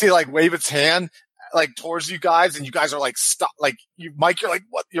 and you see like wave its hand like towards you guys and you guys are like stop, like you Mike, you're like,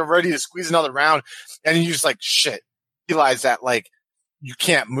 what? You're ready to squeeze another round and you just like shit, realize that like you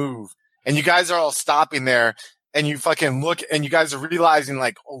can't move and you guys are all stopping there and you fucking look and you guys are realizing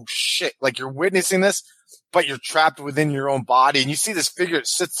like, oh shit, like you're witnessing this, but you're trapped within your own body and you see this figure that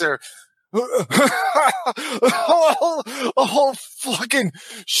sits there. Oh, fucking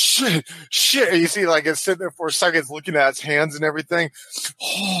shit. And you see, like, it's sitting there for a second, it's looking at its hands and everything.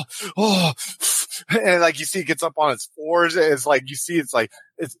 And like, you see it gets up on its fours. It's like, you see it's like,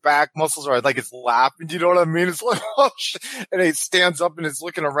 its back muscles are like, it's laughing. Do you know what I mean? It's like, oh shit. And it stands up and it's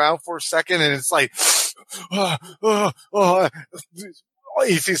looking around for a second and it's like, you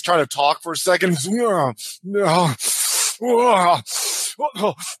see it's trying to talk for a second. Does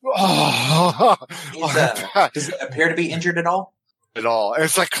it appear to be injured at all? at all. And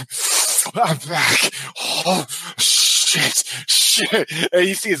it's like, I'm back. Oh, shit. And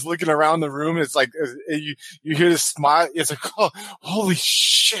you see it's looking around the room. And it's like, you hear this smile. It's like, oh, holy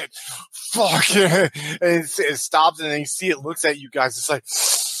shit. Fuck. And it stops and then you see it looks at you guys. It's like,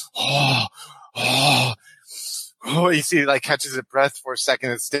 oh, you see it like catches its breath for a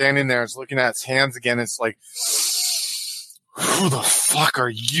second. It's standing there. It's looking at its hands again. It's like, who the fuck are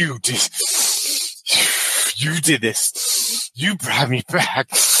you? You did this. You brought me back.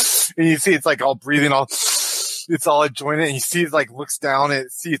 And you see it's like all breathing, it's all adjoined. And you see it like looks down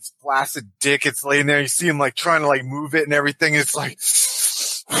and see its flaccid dick. It's laying there. You see him like trying to like move it and everything. It's like,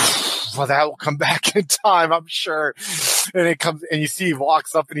 well, that will come back in time, I'm sure. And it comes and you see he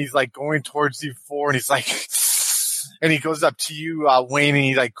walks up and he's like going towards you four and he's like, and he goes up to you, Wayne, and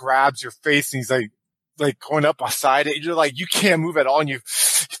he like grabs your face and he's like going up beside it. You're like, you can't move at all. And you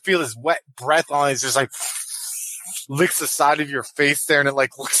feel his wet breath on it. It's just like, licks the side of your face there and it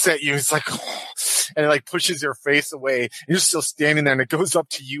like looks at you. It's like, oh, and it like pushes your face away. And you're still standing there and it goes up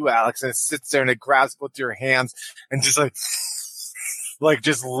to you, Alex, and it sits there and it grabs both your hands and just like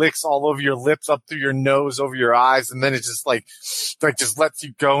just licks all over your lips, up through your nose, over your eyes. And then it just like just lets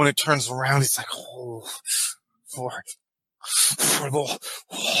you go and it turns around. It's like, oh,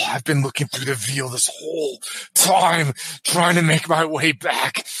 I've been looking through the veil this whole time, trying to make my way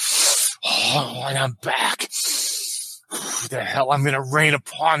back. Oh, and I'm back. Who the hell I'm gonna rain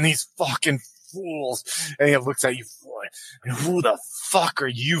upon these fucking fools? And he looks at you for it. And who the fuck are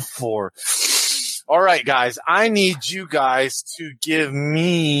you for? All right, guys, I need you guys to give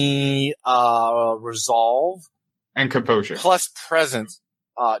me resolve and composure plus presence.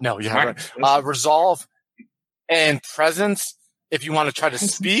 No, you haven't. Resolve and presence if you want to try to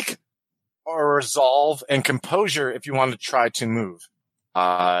speak, or resolve and composure if you want to try to move.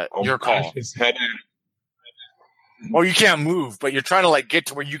 Your call. His head Or you can't move, but you're trying to like get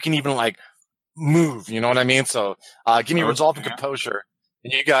to where you can even like move. You know what I mean? So, give me resolve and composure.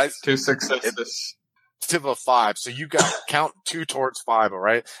 And you guys 2 successes. Tip of 5. So you got count 2 towards 5. All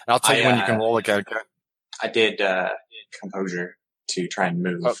right. And I'll tell you when you can roll again. Okay? I did composure to try and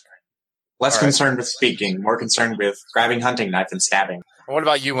move. Okay. Less concerned with speaking, more concerned with grabbing hunting knife and stabbing. What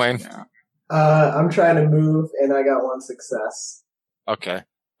about you, Wayne? Yeah. I'm trying to move, and I got 1 success. Okay.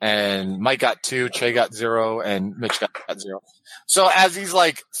 And Mike got 2, Che got 0, and Mitch got 0. So as he's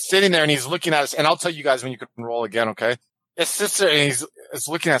like sitting there and he's looking at us, and I'll tell you guys when you can roll again, okay? It sits there and he's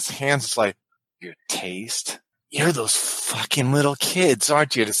looking at his hands. It's like, your taste? You're those fucking little kids,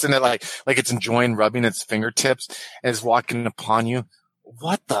 aren't you? It's sitting there like it's enjoying rubbing its fingertips and is walking upon you.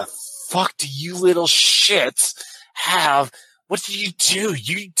 What the fuck do you little shits have? What did you do?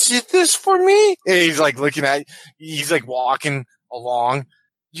 You did this for me? And he's like looking at, he's like walking along.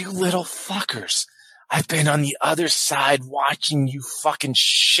 You little fuckers. I've been on the other side watching you fucking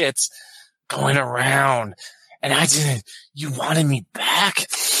shits going around. And you wanted me back?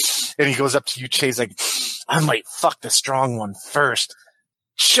 And he goes up to you, Che's like, I might fuck the strong one first.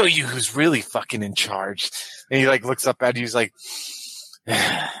 Show you who's really fucking in charge. And he like looks up at you, he's like,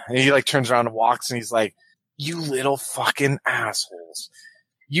 and he like turns around and walks and he's like, you little fucking assholes.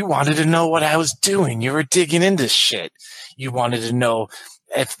 You wanted to know what I was doing. You were digging into shit. You wanted to know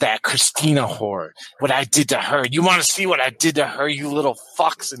if that Christina whore, what I did to her. You want to see what I did to her, you little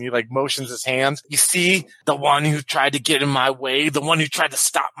fucks? And he like motions his hands. You see the one who tried to get in my way, the one who tried to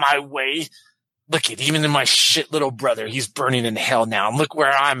stop my way. Look at even in my shit little brother, he's burning in hell now. And look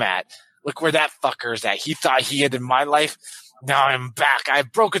where I'm at. Look where that fucker's at. He thought he ended my life. Now I'm back.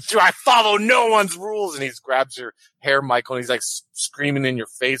 I've broken through. I follow no one's rules. And he grabs your hair, Michael, and he's like screaming in your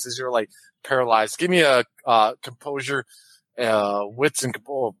face as you're like paralyzed. Give me a composure, wits and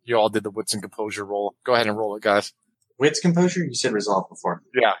you all did the wits and composure roll. Go ahead and roll it, guys. Wits composure? You said resolve before.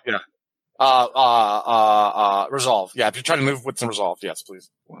 Yeah. Resolve. Yeah, if you're trying to move wits and resolve, yes,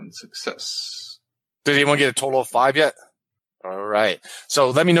 please. 1 success. Did anyone get a total of 5 yet? All right.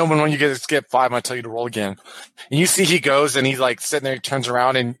 So let me know when you get to skip 5. I'll tell you to roll again. And you see he goes and he's like sitting there. He turns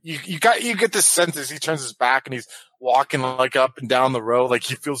around and you get this sense as he turns his back and he's walking like up and down the road. Like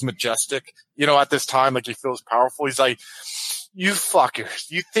he feels majestic, at this time, like he feels powerful. He's like, you fuckers,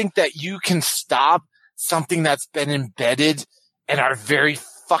 you think that you can stop something that's been embedded in our very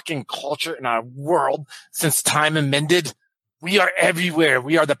fucking culture, in our world since time amended? We are everywhere.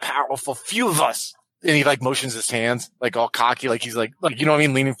 We are the powerful few of us. And he like motions his hands, like all cocky, like he's like, you know what I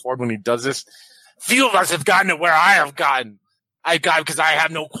mean? Leaning forward when he does this. Few of us have gotten to where I have gotten. I've got because I have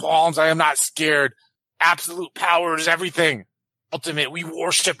no qualms. I am not scared. Absolute power is everything. ultimate. We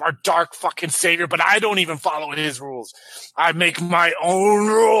worship our dark fucking savior, but I don't even follow his rules. I make my own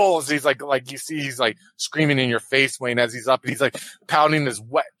rules. He's like you see, he's like screaming in your face, Wayne, as he's up, and he's like pounding his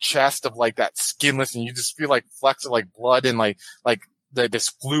wet chest of like that skinless, and you just feel like flecks of like blood and like this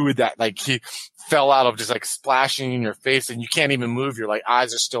fluid that like he fell out of just like splashing in your face, and you can't even move. Your like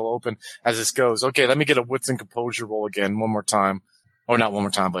eyes are still open as this goes. Okay, let me get a wits and composure roll again one more time. Or not one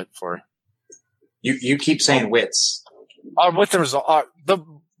more time, but for you keep saying wits. What's the result? The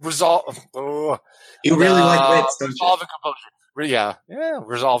result. You really like wits, don't you? Resolve and composure. Yeah,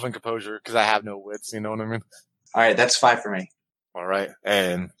 resolve and composure because I have no wits. You know what I mean? All right, that's 5 for me. All right,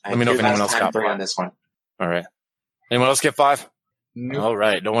 and let me know if anyone else got 3 5 on this one. All right, anyone else get 5? Nope. All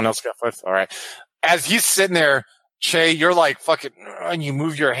right, no one else got 5. All right, as he's sitting there, Che, you're like fucking, and you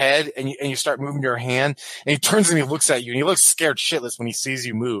move your head and you start moving your hand, and he turns and he looks at you and he looks scared shitless when he sees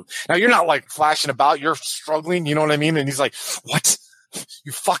you move. Now you're not like flashing about, you're struggling, you know what I mean? And he's like, what?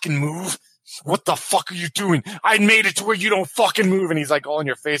 You fucking move? What the fuck are you doing? I made it to where you don't fucking move. And he's like all in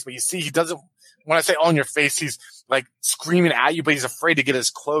your face, but you see, he doesn't, when I say all in your face, he's like screaming at you, but he's afraid to get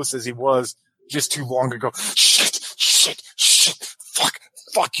as close as he was just too long ago. Shit,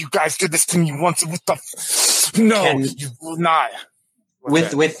 fuck, you guys did this to me once. What the no, you will not.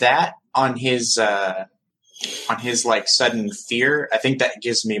 With that on his like sudden fear, I think that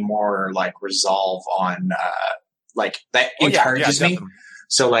gives me more like resolve on like that encourages me.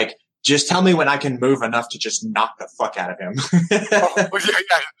 So like, just tell me when I can move enough to just knock the fuck out of him.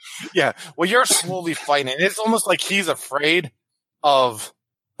 Yeah. Well, you're slowly fighting. It's almost like he's afraid of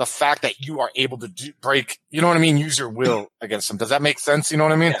the fact that you are able to break. You know what I mean? Use your will against him. Does that make sense? You know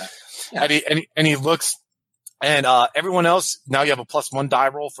what I mean? Yeah. And he looks. And everyone else, now you have a +1 die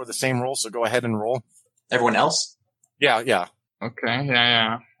roll for the same roll, so go ahead and roll. Everyone else? Yeah. Okay,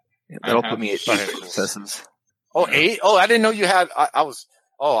 yeah. That'll put me at 8 successes. Oh, 8? Oh, I didn't know you had. I was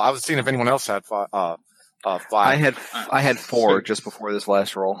seeing if anyone else had 5. I had 4 just before this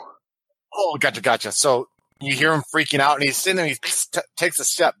last roll. Oh, gotcha. So you hear him freaking out, and he's sitting there. He takes a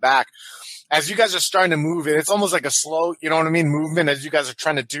step back as you guys are starting to move. And it's almost like a slow, you know what I mean, movement as you guys are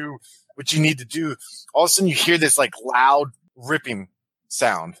trying to do what you need to do. All of a sudden you hear this like loud ripping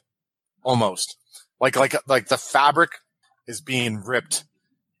sound, almost like the fabric is being ripped,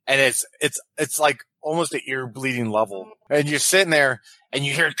 and it's like almost at ear bleeding level. And you're sitting there and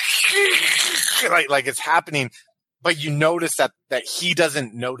you hear like it's happening, but you notice that he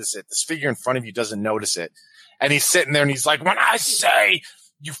doesn't notice it. This figure in front of you doesn't notice it, and he's sitting there and he's like, when I say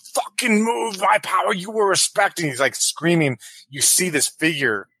you fucking move, my power you were respecting. He's like screaming. You see this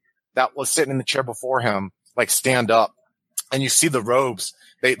figure that was sitting in the chair before him, like stand up, and you see the robes.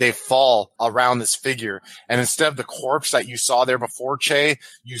 They fall around this figure. And instead of the corpse that you saw there before, Che,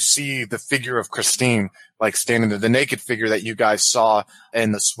 you see the figure of Christine, like standing there, the naked figure that you guys saw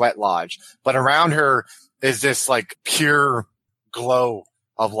in the sweat lodge. But around her is this like pure glow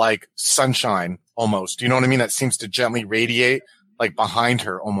of like sunshine almost. You know what I mean? That seems to gently radiate like behind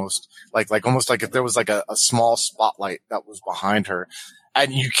her almost like if there was like a small spotlight that was behind her.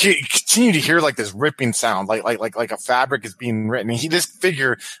 And you continue to hear like this ripping sound, like a fabric is being written. This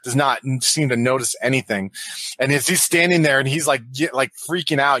figure does not seem to notice anything. And as he's standing there and he's like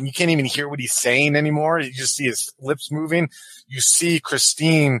freaking out, and you can't even hear what he's saying anymore. You just see his lips moving. You see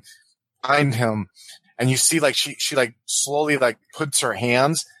Christine behind him, and you see like she like slowly like puts her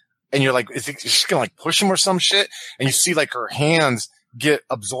hands, and you're like, is she gonna like push him or some shit? And you see like her hands get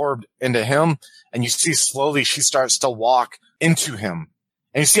absorbed into him, and you see slowly she starts to walk into him.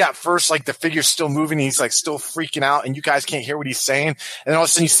 And you see at first, like the figure's still moving, he's like still freaking out, and you guys can't hear what he's saying. And then all of a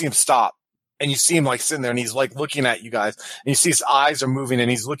sudden you see him stop, and you see him like sitting there, and he's like looking at you guys, and you see his eyes are moving,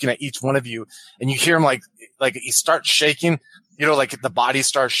 and he's looking at each one of you, and you hear him like he starts shaking, you know, like the body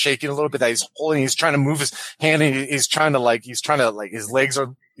starts shaking a little bit that he's holding. He's trying to move his hand, and he's trying to his legs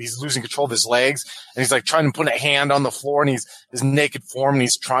are, he's losing control of his legs, and he's like trying to put a hand on the floor, and he's his naked form, and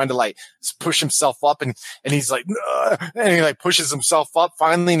he's trying to like push himself up, and he's like, and he like pushes himself up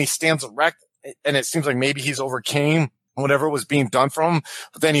finally, and he stands erect, and it seems like maybe he's overcame whatever was being done from him.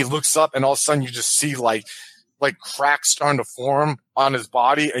 But then he looks up, and all of a sudden you just see like cracks starting to form on his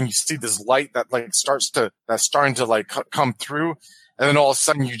body, and you see this light that like that's starting to like come through, and then all of a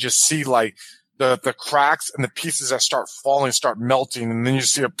sudden you just see like the cracks and the pieces that start falling start melting, and then you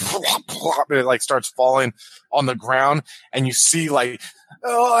see a plop, plop, and it like starts falling on the ground, and you see like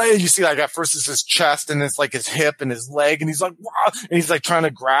oh, and you see like at first it's his chest and it's like his hip and his leg and he's like, wow, and he's like trying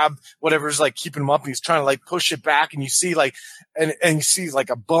to grab whatever's like keeping him up and he's trying to like push it back and you see like, and you see like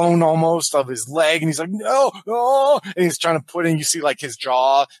a bone almost of his leg and he's like, no, and he's trying to put in, you see like his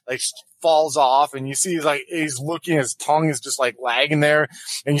jaw like falls off and you see like he's looking, his tongue is just like lagging there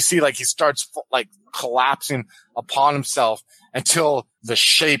and you see like he starts like collapsing upon himself until the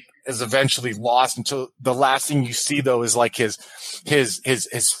shape is eventually lost, until the last thing you see though is like his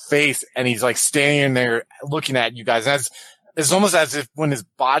face and he's like standing there looking at you guys. And it's almost as if when his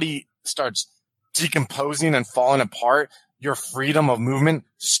body starts decomposing and falling apart, your freedom of movement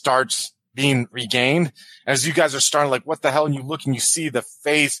starts being regained. As you guys are starting like, what the hell? And you look and you see the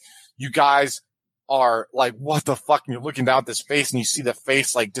face, you guys are like, what the fuck? And you're looking down at this face and you see the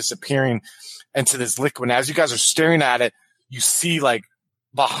face like disappearing into this liquid. And as you guys are staring at it, you see like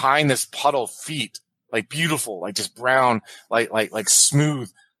behind this puddle feet, like beautiful, like just brown, like smooth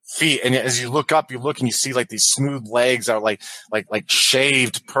feet. And as you look up, you look and you see like these smooth legs are like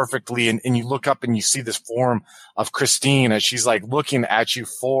shaved perfectly. And you look up and you see this form of Christine as she's like looking at you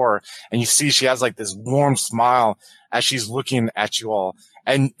and you see she has like this warm smile as she's looking at you all.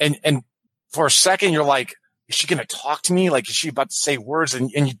 And for a second, you're like, is she going to talk to me? Like, is she about to say words?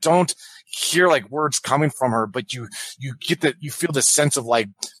 And you don't hear like words coming from her, but you you feel the sense of like,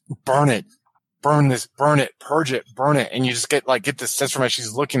 burn it, burn this, burn it, purge it, burn it. And you just get this sense from her.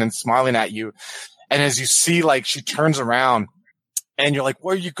 She's looking and smiling at you. And as you see, like, she turns around and you're like,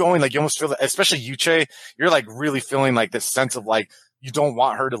 where are you going? Like, you almost feel that, especially Yuche, you're like really feeling like this sense of like, you don't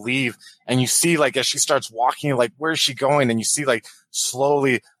want her to leave. And you see like, as she starts walking, like, where is she going? And you see like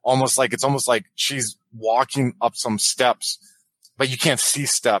slowly, it's almost like she's walking up some steps, but you can't see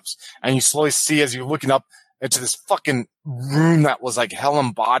steps. And you slowly see as you're looking up into this fucking room that was like hell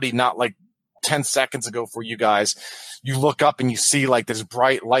embodied, not like 10 seconds ago for you guys. You look up and you see like this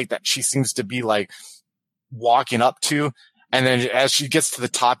bright light that she seems to be like walking up to. And then as she gets to the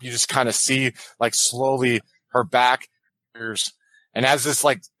top, you just kind of see like slowly her back ears. And as this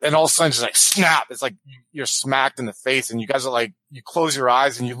like, and all of a sudden it's like snap, it's like you're smacked in the face and you guys are like, you close your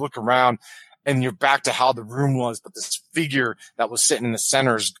eyes and you look around and you're back to how the room was. But this figure that was sitting in the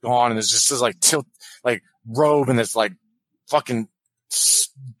center is gone. And there's just this like like robe and this like fucking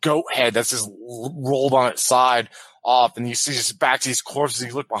goat head that's just rolled on its side off. And you see just back to these corpses.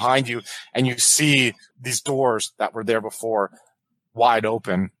 You look behind you and you see these doors that were there before wide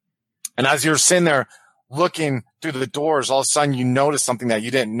open. And as you're sitting there looking through the doors, all of a sudden you notice something that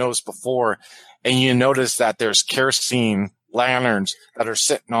you didn't notice before. And you notice that there's kerosene lanterns that are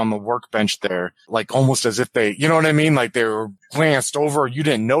sitting on the workbench there, like almost as if they, you know what I mean? Like they were glanced over, you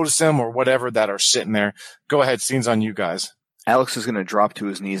didn't notice them or whatever that are sitting there. Go ahead. Scene's on you guys. Alex is going to drop to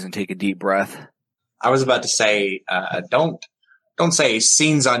his knees and take a deep breath. I was about to say, don't say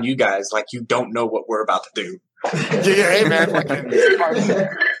scenes on you guys like you don't know what we're about to do. Yeah, hey man,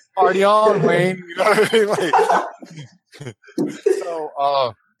 party on, Wayne. You know what I mean? Like,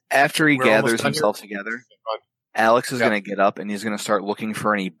 so, after he gathers himself together, Alex is going to get up and he's going to start looking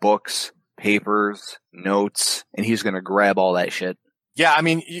for any books, papers, notes, and he's going to grab all that shit. Yeah, I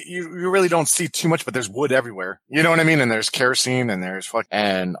mean, you really don't see too much, but there's wood everywhere. You know what I mean? And there's kerosene and there's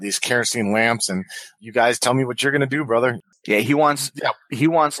and these kerosene lamps. And you guys tell me what you're going to do, brother. Yeah, he wants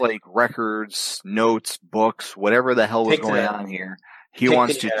like records, notes, books, whatever the hell was going on here. He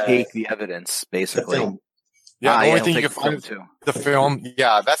wants to take the evidence, basically. The film. Yeah, the only thing you can find is the film.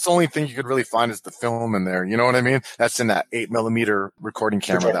 Yeah, that's the only thing you could really find is the film in there. You know what I mean? That's in that 8mm recording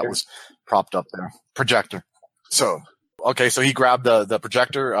camera that was propped up there. Projector. So, okay, so he grabbed the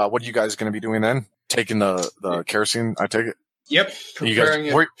projector. What are you guys going to be doing then? Taking the kerosene, I take it? Yep. Preparing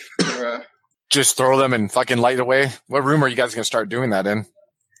it. Just throw them and fucking light away? What room are you guys going to start doing that in?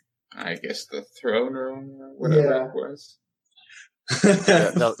 I guess the throne room or whatever it was.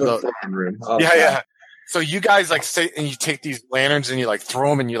 The throne room. Yeah. So you guys like say, and you take these lanterns and you like throw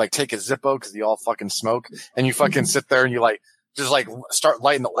them and you like take a Zippo because you all fucking smoke and you fucking sit there and you like just like start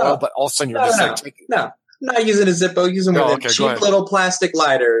lighting the oil, but all of a sudden you're No, I'm not using a Zippo, using one of the cheap little plastic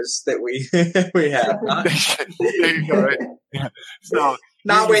lighters that we have. There you go, right? Yeah. So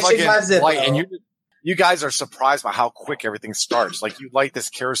not wasting my Zippo. And you guys are surprised by how quick everything starts. Like you light this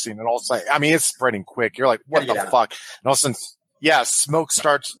kerosene and all of a sudden, I mean, it's spreading quick. You're like, what the fuck? And all of a sudden, smoke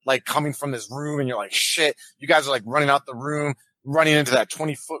starts like coming from this room and you're like, shit. You guys are like running out the room, running into that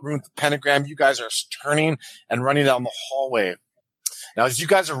 20-foot room with the pentagram. You guys are turning and running down the hallway. Now, as you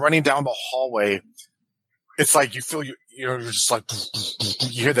guys are running down the hallway, it's like you feel you're just like,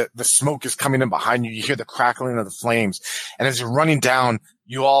 you hear that the smoke is coming in behind you. You hear the crackling of the flames. And as you're running down,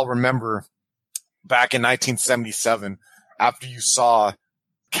 you all remember back in 1977 after you saw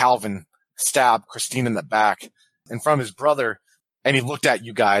Calvin stab Christine in the back in front of his brother. And he looked at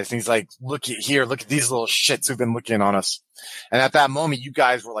you guys and he's like, look at these little shits who've been looking on us. And at that moment, you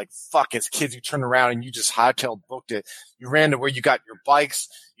guys were like, fuck, as kids, you turned around and you just hightailed booked it. You ran to where you got your bikes.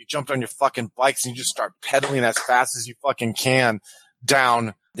 You jumped on your fucking bikes and you just start pedaling as fast as you fucking can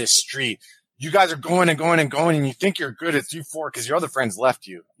down this street. You guys are going and going and going and you think you're good. It's you four because your other friends left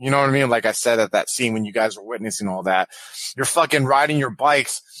you. You know what I mean? Like I said at that scene when you guys were witnessing all that, you're fucking riding your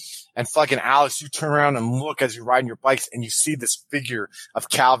bikes. And fucking Alex, you turn around and look as you're riding your bikes and you see this figure of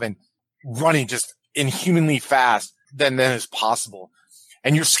Calvin running just inhumanly fast than is possible.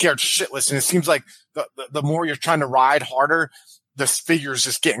 And you're scared shitless. And it seems like the more you're trying to ride harder, this figure is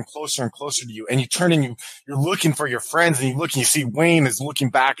just getting closer and closer to you. And you turn and you're looking for your friends and you look and you see Wayne is looking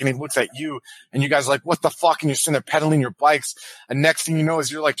back and he looks at you and you guys are like, what the fuck? And you're sitting there pedaling your bikes. And next thing you know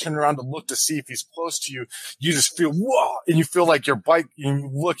is you're like turning around to look to see if he's close to you. You just feel, whoa. And you feel like your bike, and you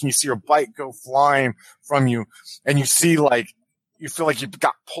look and you see your bike go flying from you. And you see like, you feel like you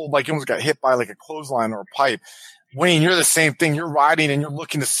got pulled, like you almost got hit by like a clothesline or a pipe. Wayne, you're the same thing. You're riding and you're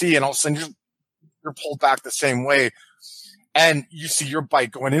looking to see and all of a sudden you're pulled back the same way. And you see your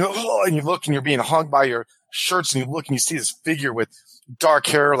bike going in, and you look and you're being hung by your shirts and you look and you see this figure with dark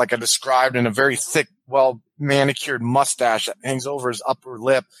hair, like I described, and a very thick, well manicured mustache that hangs over his upper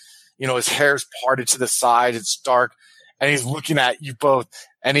lip. You know, his hair's parted to the side. It's dark and he's looking at you both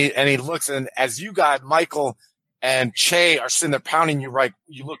and he looks and as you got Michael and Che are sitting there pounding you, right?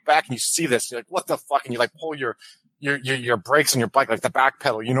 You look back and you see this. You're like, what the fuck? And you like pull your brakes on your bike, like the back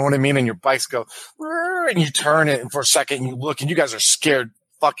pedal, you know what I mean? And your bikes go, and you turn it for a second and you look and you guys are scared,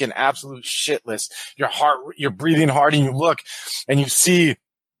 fucking absolute shitless. You're breathing hard and you look and you see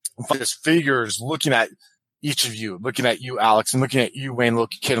this figures looking at each of you, looking at you, Alex, and looking at you, Wayne, little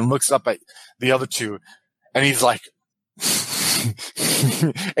kid, and looks up at the other two. And he's like,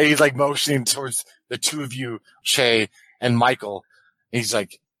 and he's like motioning towards the two of you, Che and Michael. And he's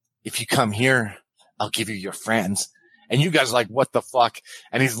like, if you come here, I'll give you your friends. And you guys are like, what the fuck?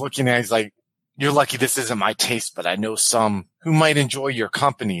 And he's looking at, he's like, you're lucky this isn't my taste, but I know some who might enjoy your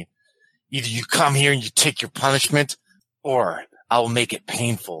company. Either you come here and you take your punishment, or I will make it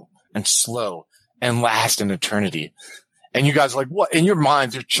painful and slow and last an eternity. And you guys are like, what? In your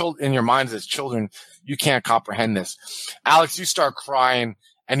minds, in your minds as children, you can't comprehend this. Alex, you start crying.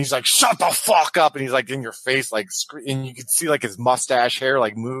 And he's like, shut the fuck up. And he's like in your face, like, and you can see like his mustache hair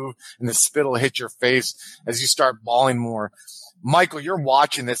like move and the spittle hit your face as you start bawling more. Michael, you're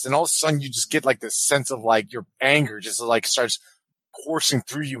watching this and all of a sudden you just get like this sense of like your anger just like starts coursing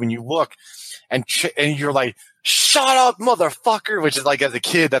through you and you look and you're like, shut up, motherfucker, which is like as a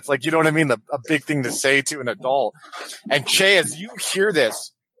kid, that's like, you know what I mean? A big thing to say to an adult. And Che, as you hear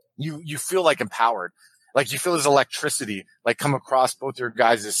this, you feel like empowered. Like you feel his electricity like come across both your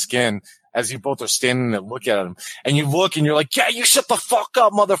guys' skin as you both are standing and look at him. And you look and you're like, yeah, you shut the fuck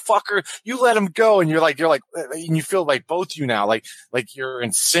up, motherfucker. You let him go. And you're like, and you feel like both you now, like you're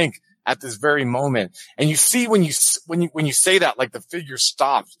in sync at this very moment. And you see when you say that, like the figure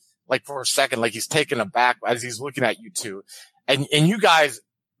stops like for a second, like he's taken aback as he's looking at you two. And you guys,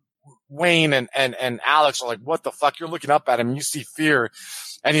 Wayne and Alex are like, what the fuck? You're looking up at him and you see fear.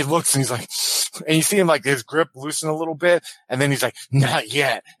 And he looks and he's like, and you see him like his grip loosen a little bit. And then he's like, not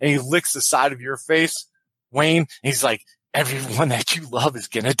yet. And he licks the side of your face, Wayne. And he's like, everyone that you love is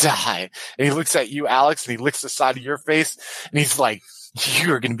going to die. And he looks at you, Alex, and he licks the side of your face. And he's like,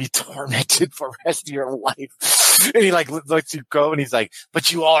 you're going to be tormented for the rest of your life. And he like lets you go. And he's like,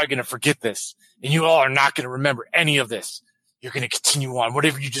 but you all are going to forget this. And you all are not going to remember any of this. You're going to continue on.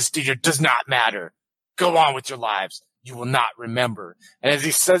 Whatever you just did, it does not matter. Go on with your lives. You will not remember. And as he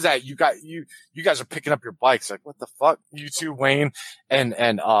says that, you guys are picking up your bikes. Like, what the fuck? You two, Wayne and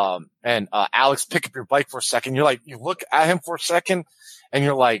Alex, pick up your bike for a second. You're like, you look at him for a second and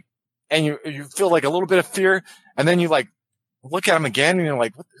you're like, and you feel like a little bit of fear. And then you like look at him again and you're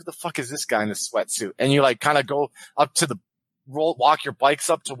like, who the fuck is this guy in this sweatsuit? And you like kind of go up to walk your bikes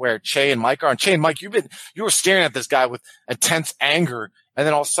up to where Che and Mike are. And Che and Mike, you were staring at this guy with intense anger. And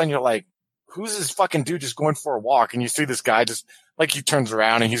then all of a sudden you're like, who's this fucking dude just going for a walk? And you see this guy just like he turns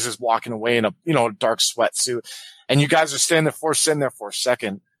around and he's just walking away in a, dark sweatsuit. And you guys are sitting there for a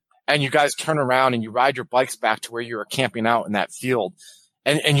second and you guys turn around and you ride your bikes back to where you were camping out in that field.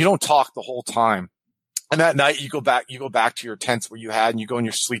 And you don't talk the whole time. And that night you go back to your tents where you had and you go in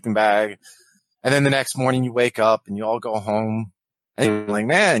your sleeping bag. And then the next morning you wake up and you all go home and you're like,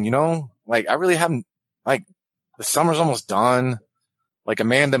 man, like I really haven't, like the summer's almost done. Like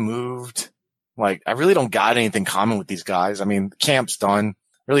Amanda moved. Like, I really don't got anything common with these guys. I mean, camp's done.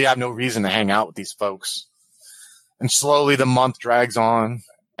 Really have no reason to hang out with these folks. And slowly the month drags on.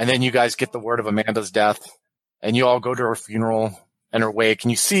 And then you guys get the word of Amanda's death. And you all go to her funeral and her wake. And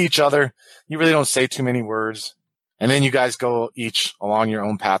you see each other. You really don't say too many words. And then you guys go each along your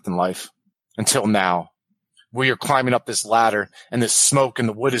own path in life. Until now. Where you're climbing up this ladder. And this smoke and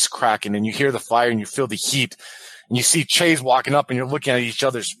the wood is cracking. And you hear the fire and you feel the heat. And you see Chase walking up and you're looking at each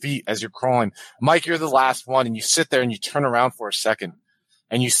other's feet as you're crawling. Mike, you're the last one. And you sit there and you turn around for a second.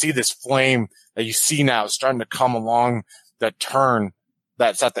 And you see this flame that you see now starting to come along that turn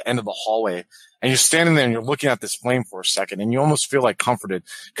that's at the end of the hallway. And you're standing there and you're looking at this flame for a second and you almost feel like comforted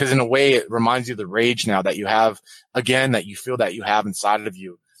because in a way it reminds you of the rage now that you have again, that you feel that you have inside of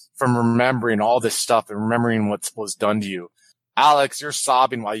you from remembering all this stuff and remembering what was done to you. Alex, you're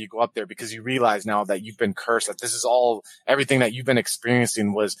sobbing while you go up there because you realize now that you've been cursed, that this is all, everything that you've been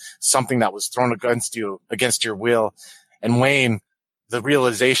experiencing was something that was thrown against you, against your will. And Wayne, the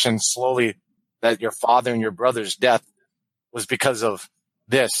realization slowly that your father and your brother's death was because of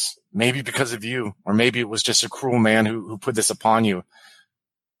this, maybe because of you, or maybe it was just a cruel man who put this upon you,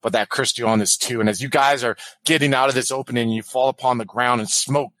 but that cursed you on this too. And as you guys are getting out of this opening, you fall upon the ground and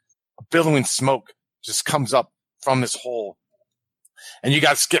smoke, a billowing smoke just comes up from this hole. And you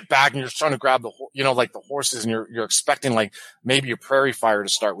guys get back and you're trying to grab the, like the horses and you're expecting like maybe a prairie fire to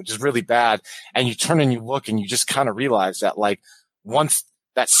start, which is really bad. And you turn and you look and you just kind of realize that like, once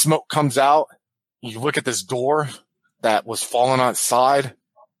that smoke comes out, you look at this door that was falling on its side,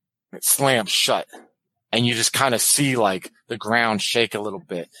 it slams shut. And you just kind of see like the ground shake a little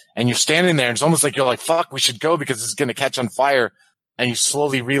bit. And you're standing there and it's almost like you're like, fuck, we should go because it's going to catch on fire. And you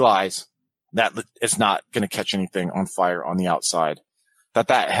slowly realize that it's not going to catch anything on fire on the outside.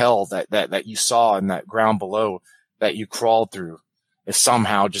 That hell that you saw in that ground below that you crawled through is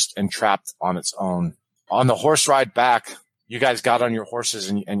somehow just entrapped on its own. On the horse ride back, you guys got on your horses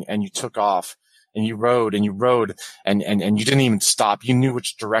and you took off and you rode and you didn't even stop. You knew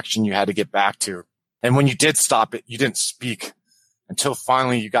which direction you had to get back to. And when you did stop it, you didn't speak until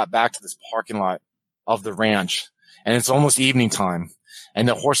finally you got back to this parking lot of the ranch. And it's almost evening time and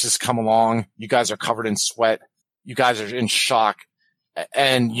the horses come along. You guys are covered in sweat. You guys are in shock.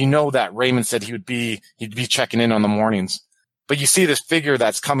 And you know that Raymond said he'd be checking in on the mornings, but you see this figure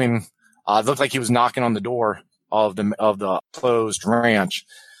that's coming. It looked like he was knocking on the door of the closed ranch.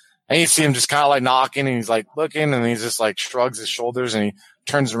 And you see him just kind of like knocking and he's like looking and he's just like shrugs his shoulders and he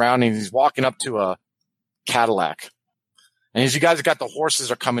turns around and he's walking up to a Cadillac. And as you guys got the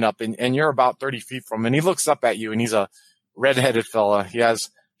horses are coming up and you're about 30 feet from him and he looks up at you and he's a redheaded fella. He has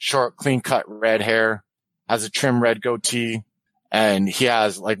short, clean cut red hair, has a trim red goatee, and he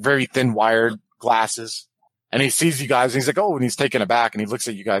has like very thin wired glasses. And he sees you guys and he's like, oh, and he's taken aback and he looks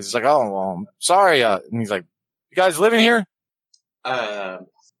at you guys. He's like, oh, well, I'm sorry. And he's like, you guys living here?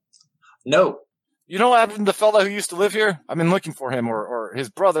 No. You know what happened to the fella who used to live here? I've been looking for him or his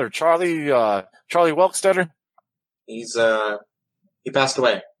brother, Charlie Welkstetter. He passed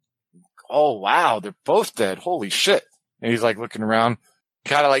away. Oh, wow. They're both dead. Holy shit. And he's like looking around,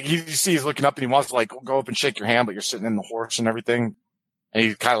 kind of like you see he's looking up and he wants to like go up and shake your hand, but you're sitting in the horse and everything. And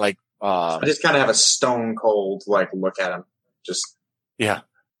he's kind of like, I just kind of have a stone cold, like, look at him. Just. Yeah.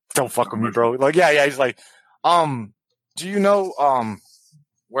 Don't fuck with me, bro. Like, yeah. He's like, do you know,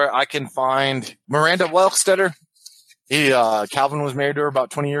 where I can find Miranda Welkstetter? Calvin was married to her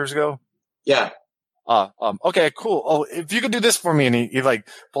about 20 years ago. Yeah. Okay, cool. Oh, if you could do this for me. And he like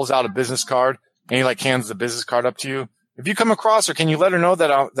pulls out a business card and he like hands the business card up to you. If you come across her, can you let her know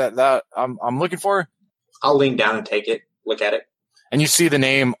that I'm looking for her? I'll lean down and take it, look at it. And you see the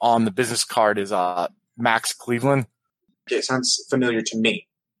name on the business card is Max Cleveland. Okay, it sounds familiar to me.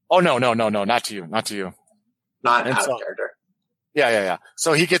 Oh no, not to you. Not out of character. Yeah.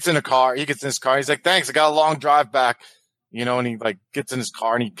 So he gets in his car. He's like, thanks. I got a long drive back, and he like gets in his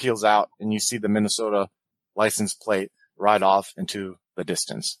car and he peels out and you see the Minnesota license plate ride off into the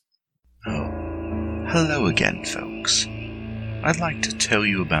distance. Oh, hello again, folks. I'd like to tell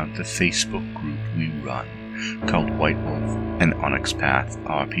you about the Facebook group we run called White Wolf and Onyx Path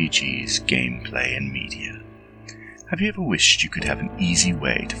RPGs, Gameplay and Media. Have you ever wished you could have an easy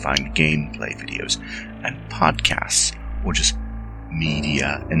way to find gameplay videos and podcasts, or just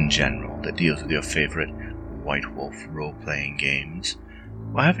media in general that deals with your favorite White Wolf role-playing games?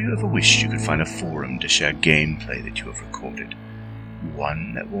 Or have you ever wished you could find a forum to share gameplay that you have recorded?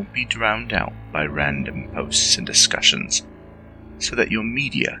 One that won't be drowned out by random posts and discussions, so that your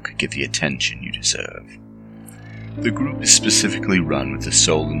media could get the attention you deserve. The group is specifically run with the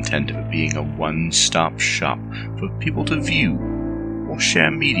sole intent of it being a one-stop shop for people to view or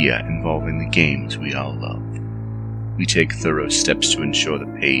share media involving the games we all love. We take thorough steps to ensure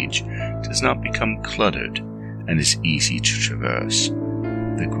the page does not become cluttered and is easy to traverse.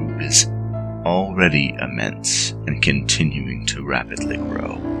 The group is already immense and continuing to rapidly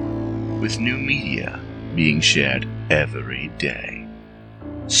grow, with new media being shared every day.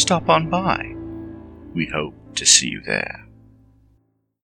 Stop on by. We hope to see you there.